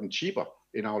only gotten cheaper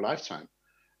in our lifetime.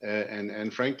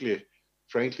 And frankly,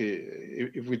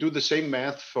 if we do the same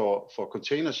math for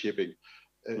container shipping,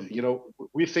 You know,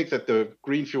 we think that the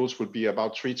green fuels will be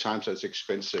about 3 times as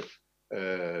expensive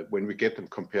when we get them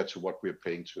compared to what we're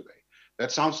paying today.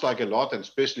 That sounds like a lot, and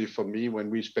especially for me when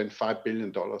we spend $5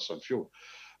 billion on fuel.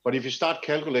 But if you start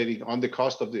calculating on the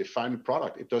cost of the final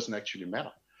product, it doesn't actually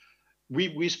matter.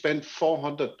 We spend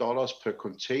 $400 per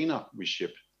container we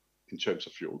ship in terms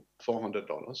of fuel,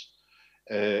 $400.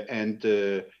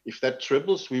 If that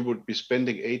triples, we would be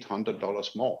spending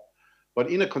 $800 more. But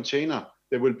in a container,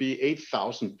 there will be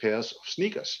 8,000 pairs of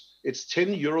sneakers. It's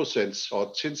 10 euro cents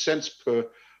or 10 cents per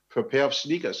pair of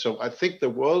sneakers. So I think the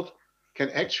world can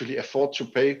actually afford to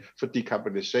pay for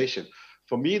decarbonization.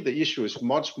 For me, the issue is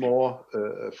much more,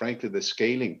 frankly, the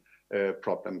scaling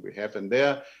problem we have. And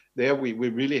there we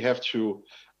really have to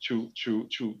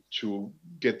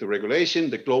get the regulation,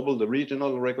 the global, the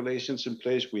regional regulations in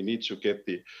place. We need to get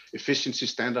the efficiency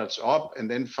standards up. And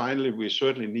then finally, we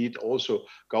certainly need also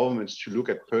governments to look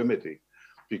at permitting,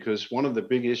 because one of the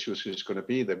big issues is going to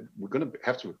be that we're going to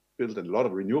have to build a lot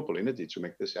of renewable energy to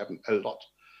make this happen, a lot.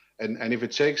 And if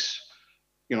it takes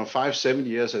 5-7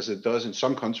 years, as it does in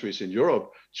some countries in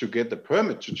Europe, to get the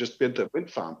permit to just build a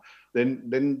wind farm, then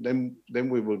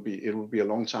it will be a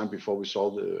long time before we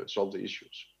solve the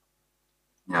issues.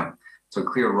 Yeah, so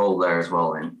clear role there as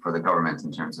well for the government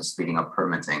in terms of speeding up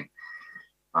permitting.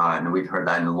 And we've heard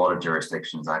that in a lot of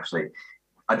jurisdictions, actually.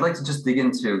 I'd like to just dig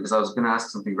into, because I was going to ask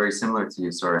something very similar to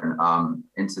you, Soren,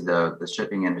 into the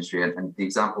shipping industry and the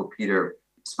example Peter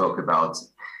spoke about.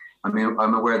 I mean,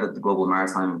 I'm aware that the Global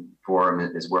Maritime Forum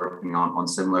is working on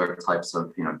similar types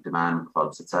of demand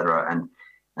clubs, et cetera, and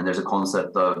there's a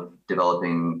concept of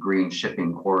developing green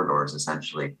shipping corridors,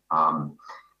 essentially. Do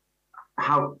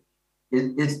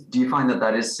you find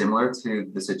that is similar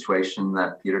to the situation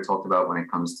that Peter talked about when it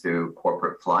comes to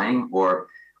corporate flying, or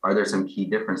are there some key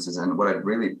differences? And what I'd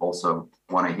really also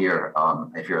want to hear,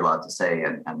 if you're allowed to say,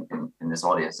 and in this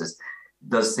audience, is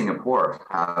does Singapore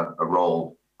have a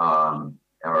role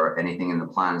or anything in the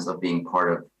plans of being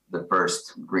part of the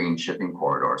first green shipping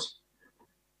corridors?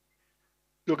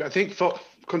 Look, I think for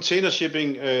container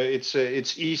shipping, it's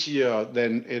easier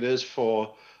than it is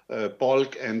for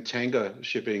bulk and tanker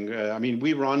shipping. I mean,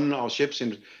 we run our ships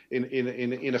in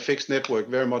a fixed network,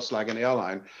 very much like an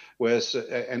airline, whereas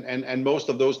and most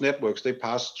of those networks, they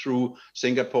pass through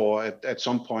Singapore at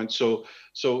some point. So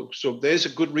there's a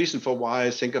good reason for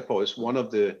why Singapore is one of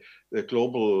the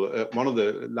global one of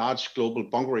the large global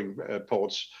bunkering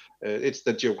ports. It's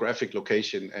the geographic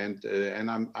location, and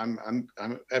I'm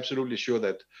absolutely sure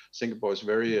that Singapore is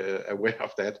very aware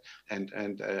of that, and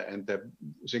that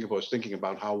Singapore is thinking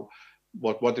about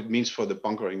what it means for the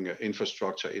bunkering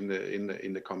infrastructure in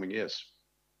the coming years.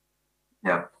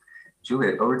 Yeah,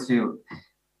 Juliet, over to you.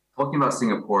 Talking about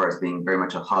Singapore as being very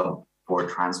much a hub for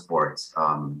transport,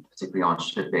 particularly on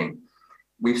shipping,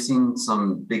 we've seen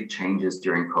some big changes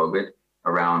during COVID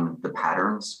around the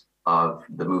patterns of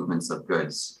the movements of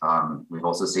goods. We've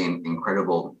also seen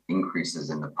incredible increases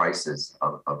in the prices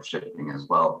of shipping as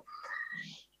well.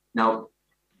 Now,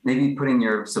 maybe putting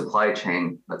your supply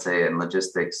chain, let's say, and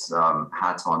logistics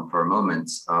hat on for a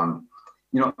moment,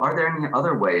 are there any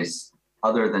other ways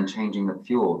other than changing the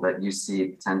fuel that you see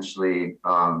potentially,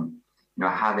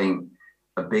 having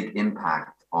a big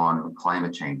impact on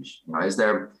climate change? Is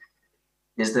there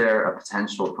a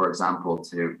potential, for example,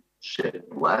 to ship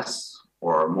less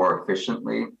or more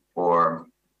efficiently, or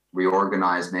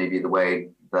reorganize maybe the way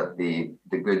that the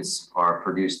goods are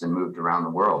produced and moved around the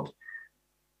world?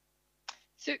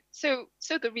 So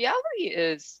the reality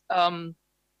is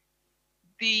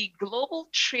the global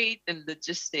trade and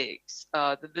logistics,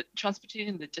 the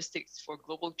transportation logistics for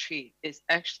global trade is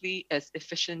actually as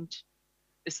efficient,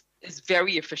 is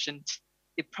very efficient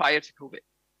prior to COVID.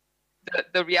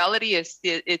 The reality is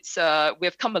we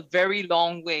have come a very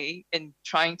long way in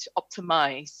trying to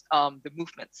optimize the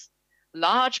movements.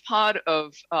 Large part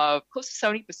of close to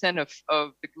 70%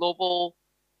 of the global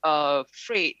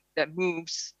freight that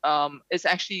moves is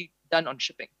actually done on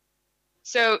shipping.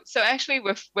 So actually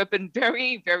we've been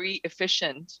very, very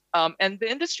efficient, and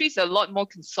the industry is a lot more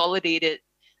consolidated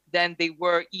than they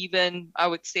were even, I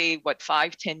would say,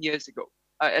 5-10 years ago,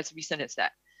 as recent as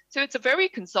that. So it's a very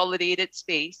consolidated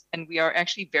space, and we are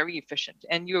actually very efficient.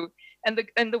 And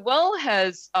the world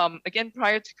has, again,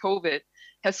 prior to COVID,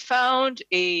 has found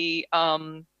a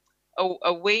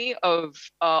way of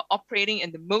operating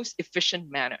in the most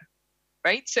efficient manner,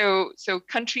 right? So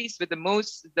countries with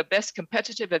the best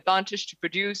competitive advantage to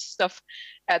produce stuff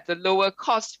at the lower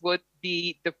cost would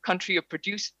be the country of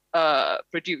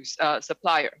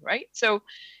supplier, right? So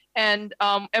and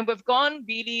we've gone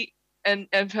really and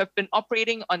have been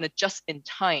operating on a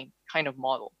just-in-time kind of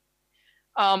model.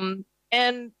 And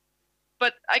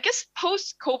but I guess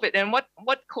post-COVID, and what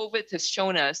COVID has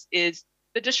shown us is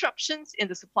the disruptions in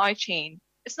the supply chain.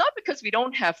 It's not because we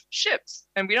don't have ships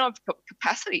and we don't have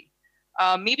capacity.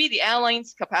 Maybe the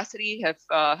airlines' capacity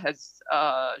has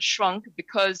shrunk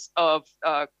because of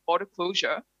border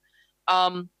closure.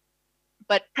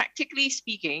 But practically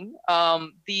speaking,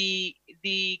 the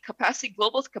capacity,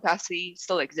 global capacity,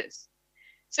 still exists.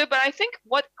 So, but I think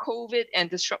what COVID and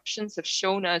disruptions have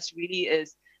shown us really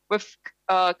is with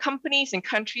companies and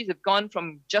countries have gone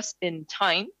from just in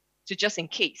time to just in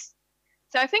case.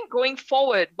 So I think going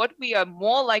forward, what we are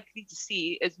more likely to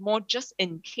see is more just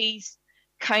in case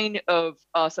kind of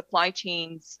supply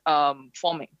chains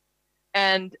forming.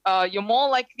 And you're more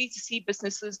likely to see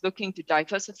businesses looking to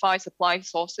diversify supply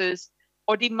sources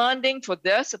or demanding for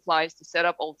their suppliers to set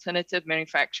up alternative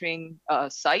manufacturing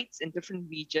sites in different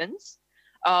regions.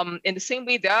 In the same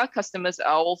way, their customers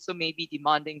are also maybe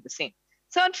demanding the same.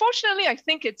 So unfortunately, I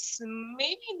think it's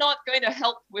maybe not going to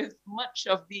help with much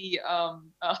of the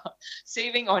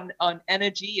saving on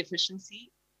energy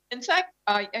efficiency. In fact,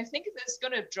 I think it's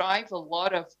going to drive a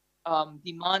lot of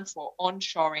demand for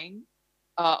onshoring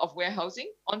of warehousing,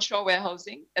 onshore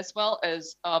warehousing, as well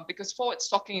as because forward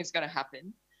stocking is going to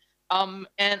happen.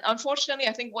 And unfortunately,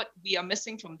 I think what we are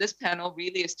missing from this panel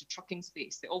really is the trucking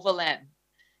space, the overland.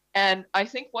 And I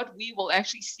think what we will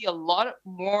actually see a lot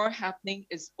more happening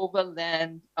is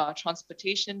overland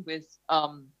transportation with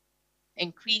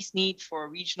increased need for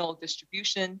regional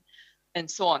distribution and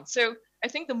so on. So I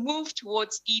think the move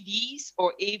towards EVs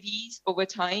or AVs over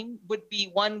time would be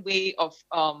one way of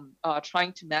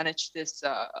trying to manage this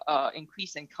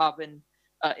increase in carbon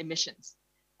emissions.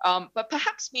 But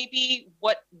perhaps maybe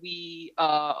what we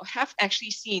have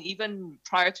actually seen even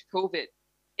prior to COVID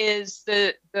is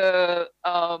the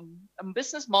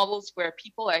business models where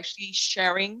people are actually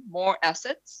sharing more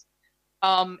assets.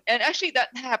 And actually that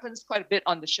happens quite a bit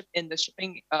on the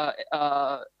shipping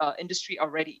industry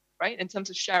already, right? In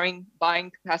terms of sharing, buying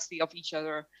capacity of each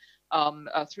other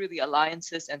through the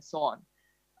alliances and so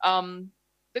on.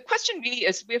 The question really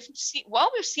is,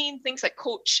 while we've seen things like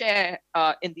code share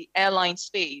in the airline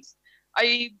space,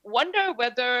 I wonder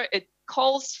whether it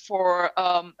calls for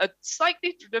a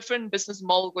slightly different business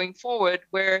model going forward,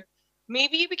 where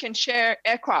maybe we can share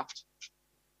aircraft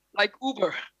like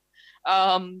Uber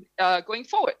going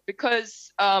forward.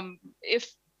 Because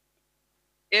if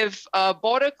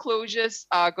border closures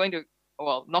are going to,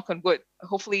 well, knock on wood,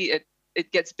 hopefully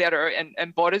it gets better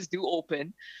and borders do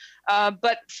open.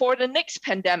 But for the next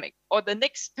pandemic or the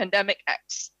next pandemic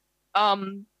X,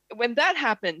 when that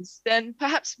happens, then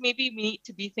perhaps maybe we need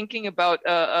to be thinking about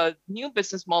a new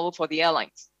business model for the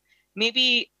airlines.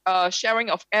 Maybe sharing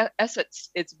of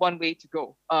assets is one way to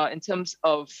go in terms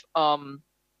of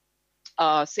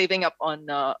saving up on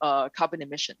carbon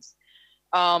emissions.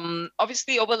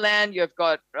 Obviously, overland, you've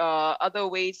got other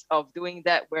ways of doing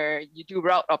that where you do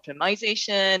route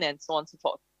optimization and so on and so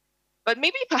forth. But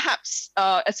maybe perhaps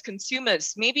as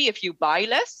consumers, maybe if you buy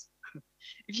less,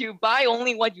 if you buy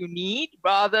only what you need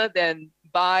rather than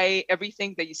buy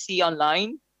everything that you see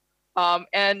online,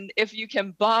 and if you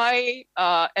can buy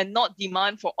and not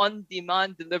demand for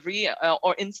on-demand delivery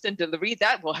or instant delivery,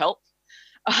 that will help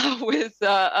with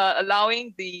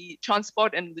allowing the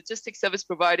transport and logistics service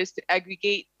providers to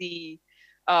aggregate the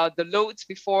loads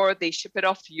before they ship it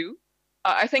off to you.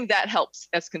 I think that helps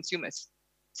as consumers.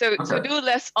 So okay. To do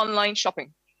less online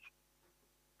shopping.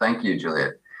 Thank you,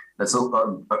 Juliet. That's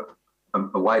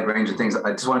a wide range of things.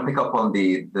 I just want to pick up on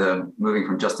the moving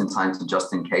from just in time to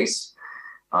just in case.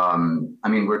 I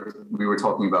mean, we were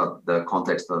talking about the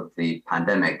context of the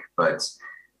pandemic, but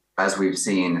as we've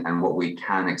seen and what we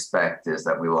can expect is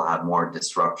that we will have more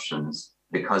disruptions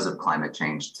because of climate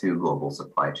change to global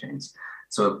supply chains.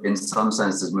 So in some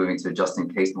senses, moving to a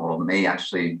just-in-case model may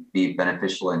actually be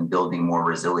beneficial in building more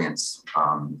resilience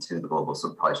to the global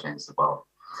supply chains as well.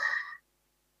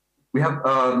 We have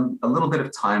a little bit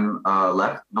of time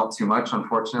left, not too much,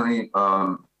 unfortunately.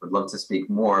 Would love to speak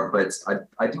more, but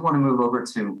I do want to move over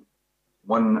to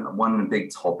one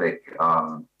big topic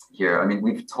here. I mean,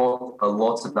 we've talked a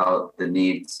lot about the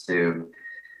need to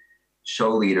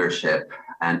show leadership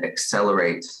and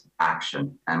accelerate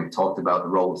action. And we've talked about the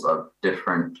roles of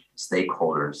different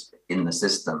stakeholders in the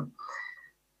system.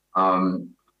 I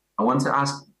want to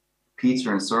ask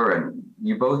Peter and Soren,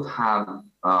 you both have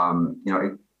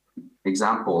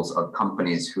examples of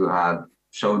companies who have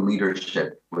shown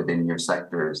leadership within your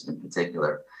sectors in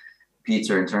particular.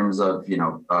 Peter, in terms of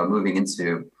moving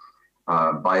into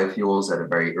biofuels at a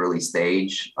very early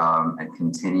stage and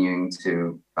continuing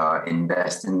to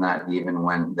invest in that even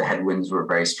when the headwinds were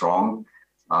very strong.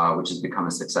 which has become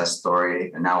a success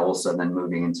story, and now also then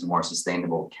moving into more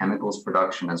sustainable chemicals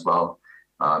production as well,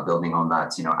 building on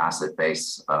that, asset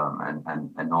base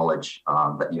and knowledge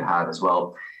that you have as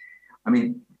well. I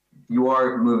mean, you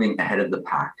are moving ahead of the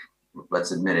pack,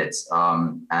 let's admit it,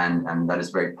 and that is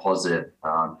very positive.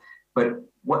 But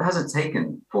what has it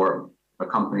taken for a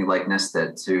company like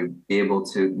Neste to be able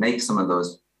to make some of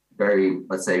those very,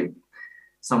 let's say,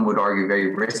 some would argue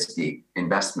very risky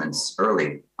investments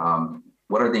early?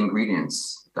 What are the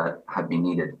ingredients that have been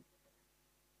needed?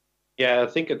 Yeah, I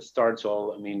think it starts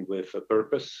all, with a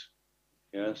purpose.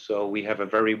 Yeah, so we have a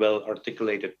very well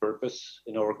articulated purpose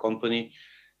in our company,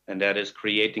 and that is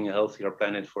creating a healthier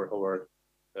planet for our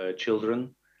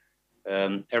children.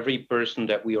 Every person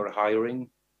that we are hiring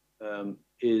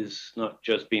is not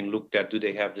just being looked at, do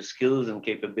they have the skills and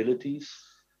capabilities,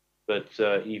 but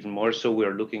even more so,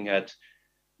 we're looking at,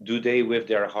 do they with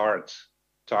their heart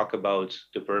talk about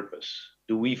the purpose?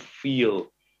 Do we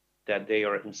feel that they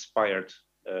are inspired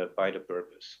by the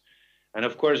purpose? And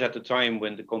of course, at the time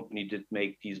when the company did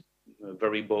make these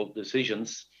very bold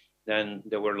decisions, then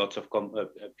there were lots of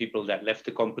people that left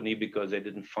the company because they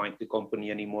didn't find the company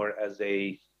anymore as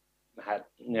they had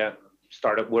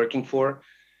started working for.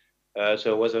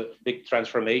 So it was a big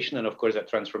transformation, and of course that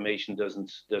transformation doesn't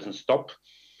stop.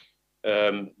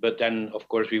 But then, of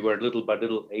course, we were little by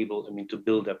little able, to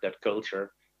build up that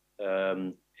culture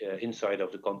inside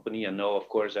of the company. And now, of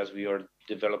course, as we are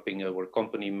developing our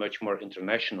company much more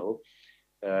international,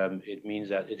 it means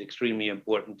that it's extremely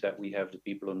important that we have the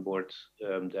people on board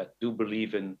that do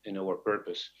believe in our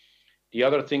purpose. The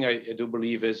other thing I do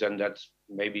believe is, and that's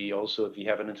maybe also if you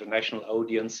have an international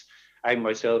audience, I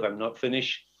myself, I'm not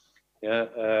Finnish,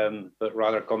 but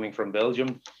rather coming from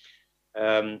Belgium.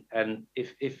 And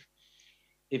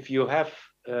if you have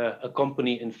a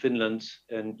company in Finland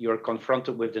and you're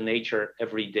confronted with the nature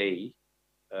every day,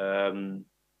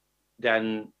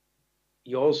 then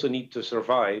you also need to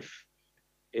survive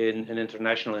in an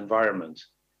international environment.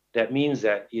 That means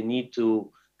that you need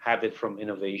to have it from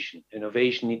innovation.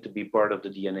 Innovation needs to be part of the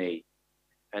DNA.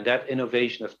 And that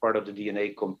innovation as part of the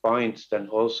DNA combined then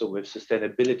also with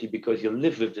sustainability, because you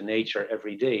live with the nature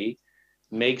every day,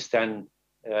 makes then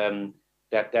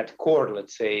that core,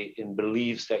 let's say, in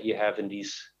beliefs that you have in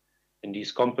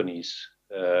these companies.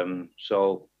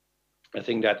 So I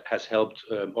think that has helped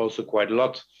also quite a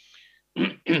lot.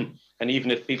 And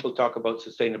even if people talk about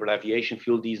sustainable aviation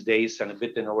fuel these days, and a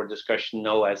bit in our discussion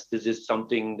now as this is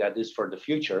something that is for the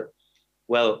future,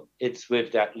 well, it's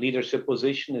with that leadership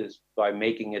position, is by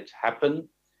making it happen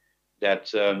that,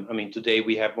 today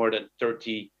we have more than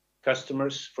 30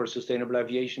 customers for sustainable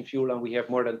aviation fuel, and we have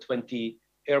more than 20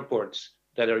 airports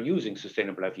that are using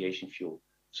sustainable aviation fuel.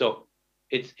 So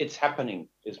it's happening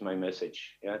is my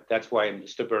message. Yeah, that's why I'm a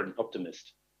stubborn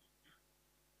optimist.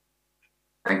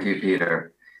 Thank you,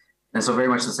 Peter. And so very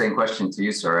much the same question to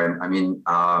you, Soren.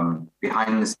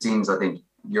 Behind the scenes, I think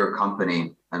your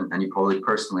company, and you probably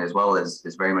personally as well,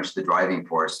 is very much the driving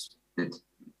force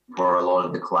for a lot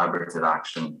of the collaborative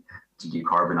action to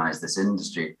decarbonize this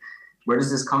industry. Where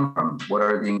does this come from? What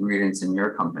are the ingredients in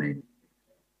your company?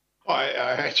 I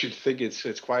actually think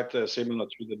it's quite similar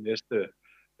to the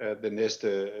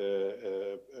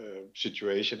Neste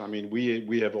situation.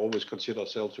 We have always considered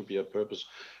ourselves to be a purpose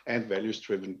and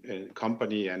values-driven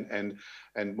company, and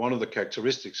one of the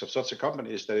characteristics of such a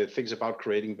company is that it thinks about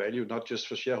creating value not just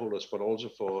for shareholders but also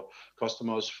for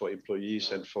customers, for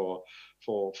employees, and for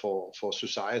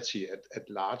society at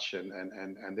large,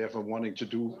 and therefore wanting to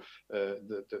do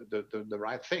the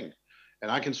right thing. And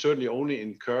I can certainly only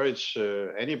encourage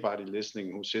anybody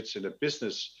listening who sits in the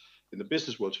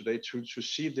business world today to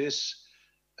see this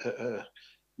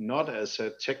not as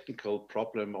a technical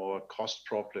problem or a cost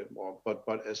problem,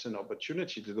 but as an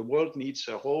opportunity. The world needs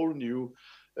a whole new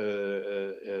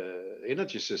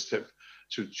energy system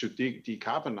to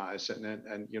decarbonize,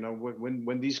 and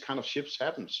when these kind of shifts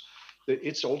happens,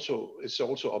 it's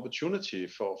also opportunity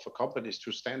for companies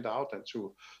to stand out and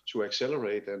to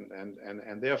accelerate,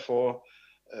 and therefore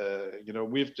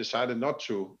we've decided not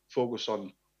to focus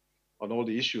on all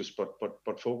the issues,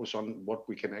 but focus on what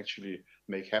we can actually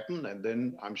make happen. And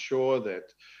then I'm sure that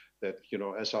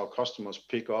as our customers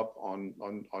pick up on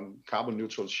carbon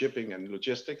neutral shipping and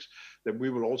logistics, that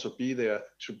we will also be there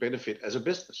to benefit as a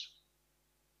business.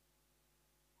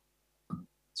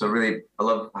 So really, I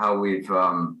love how we've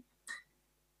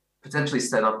potentially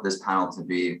set up this panel to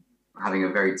be having a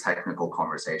very technical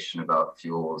conversation about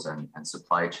fuels and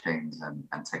supply chains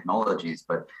and technologies,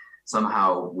 but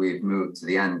somehow we've moved to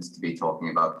the end to be talking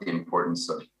about the importance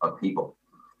of people,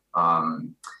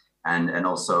 and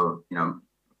also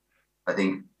I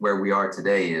think where we are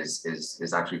today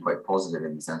is actually quite positive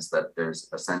in the sense that there's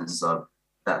a sense of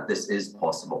that this is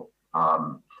possible.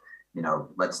 You know,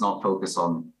 let's not focus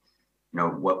on, you know,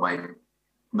 what might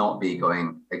not be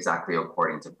going exactly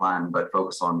according to plan, but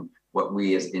focus on what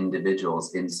we as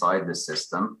individuals inside the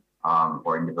system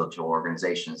or individual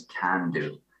organizations can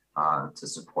do to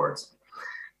support.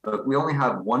 But we only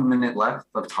have 1 minute left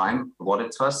of time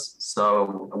allotted to us.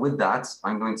 So with that,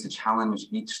 I'm going to challenge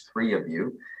each three of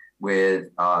you with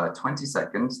 20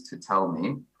 seconds to tell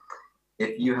me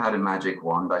if you had a magic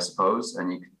wand, I suppose,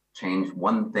 and you could change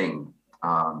one thing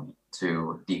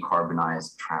to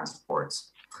decarbonize transport,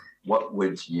 what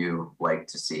would you like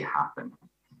to see happen?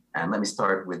 And let me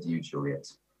start with you, Juliet.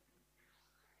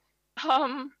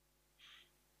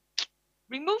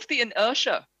 Remove the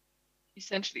inertia,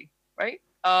 essentially, right?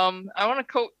 I want to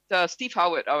quote Steve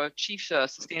Howard, our Chief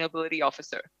Sustainability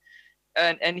Officer.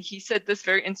 And he said this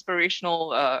very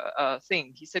inspirational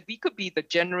thing. He said, we could be the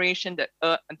generation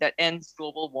that ends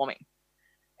global warming.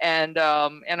 And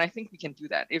I think we can do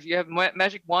that. If you have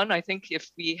magic wand, I think if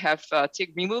we have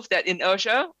removed that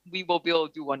inertia, we will be able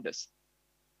to do wonders.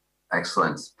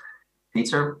 Excellent.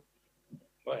 Peter?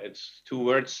 Well, it's 2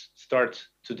 words, start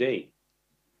today.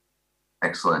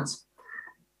 Excellent.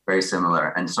 Very similar.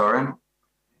 And Soren?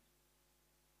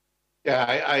 Yeah,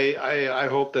 I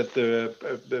hope that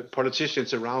the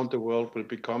politicians around the world will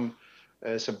become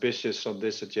as ambitious on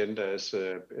this agenda as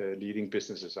leading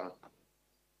businesses are.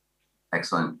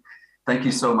 Excellent. Thank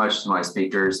you so much to my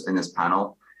speakers in this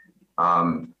panel.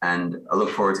 And I look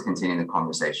forward to continuing the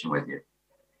conversation with you.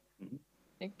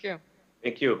 Thank you.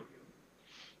 Thank you.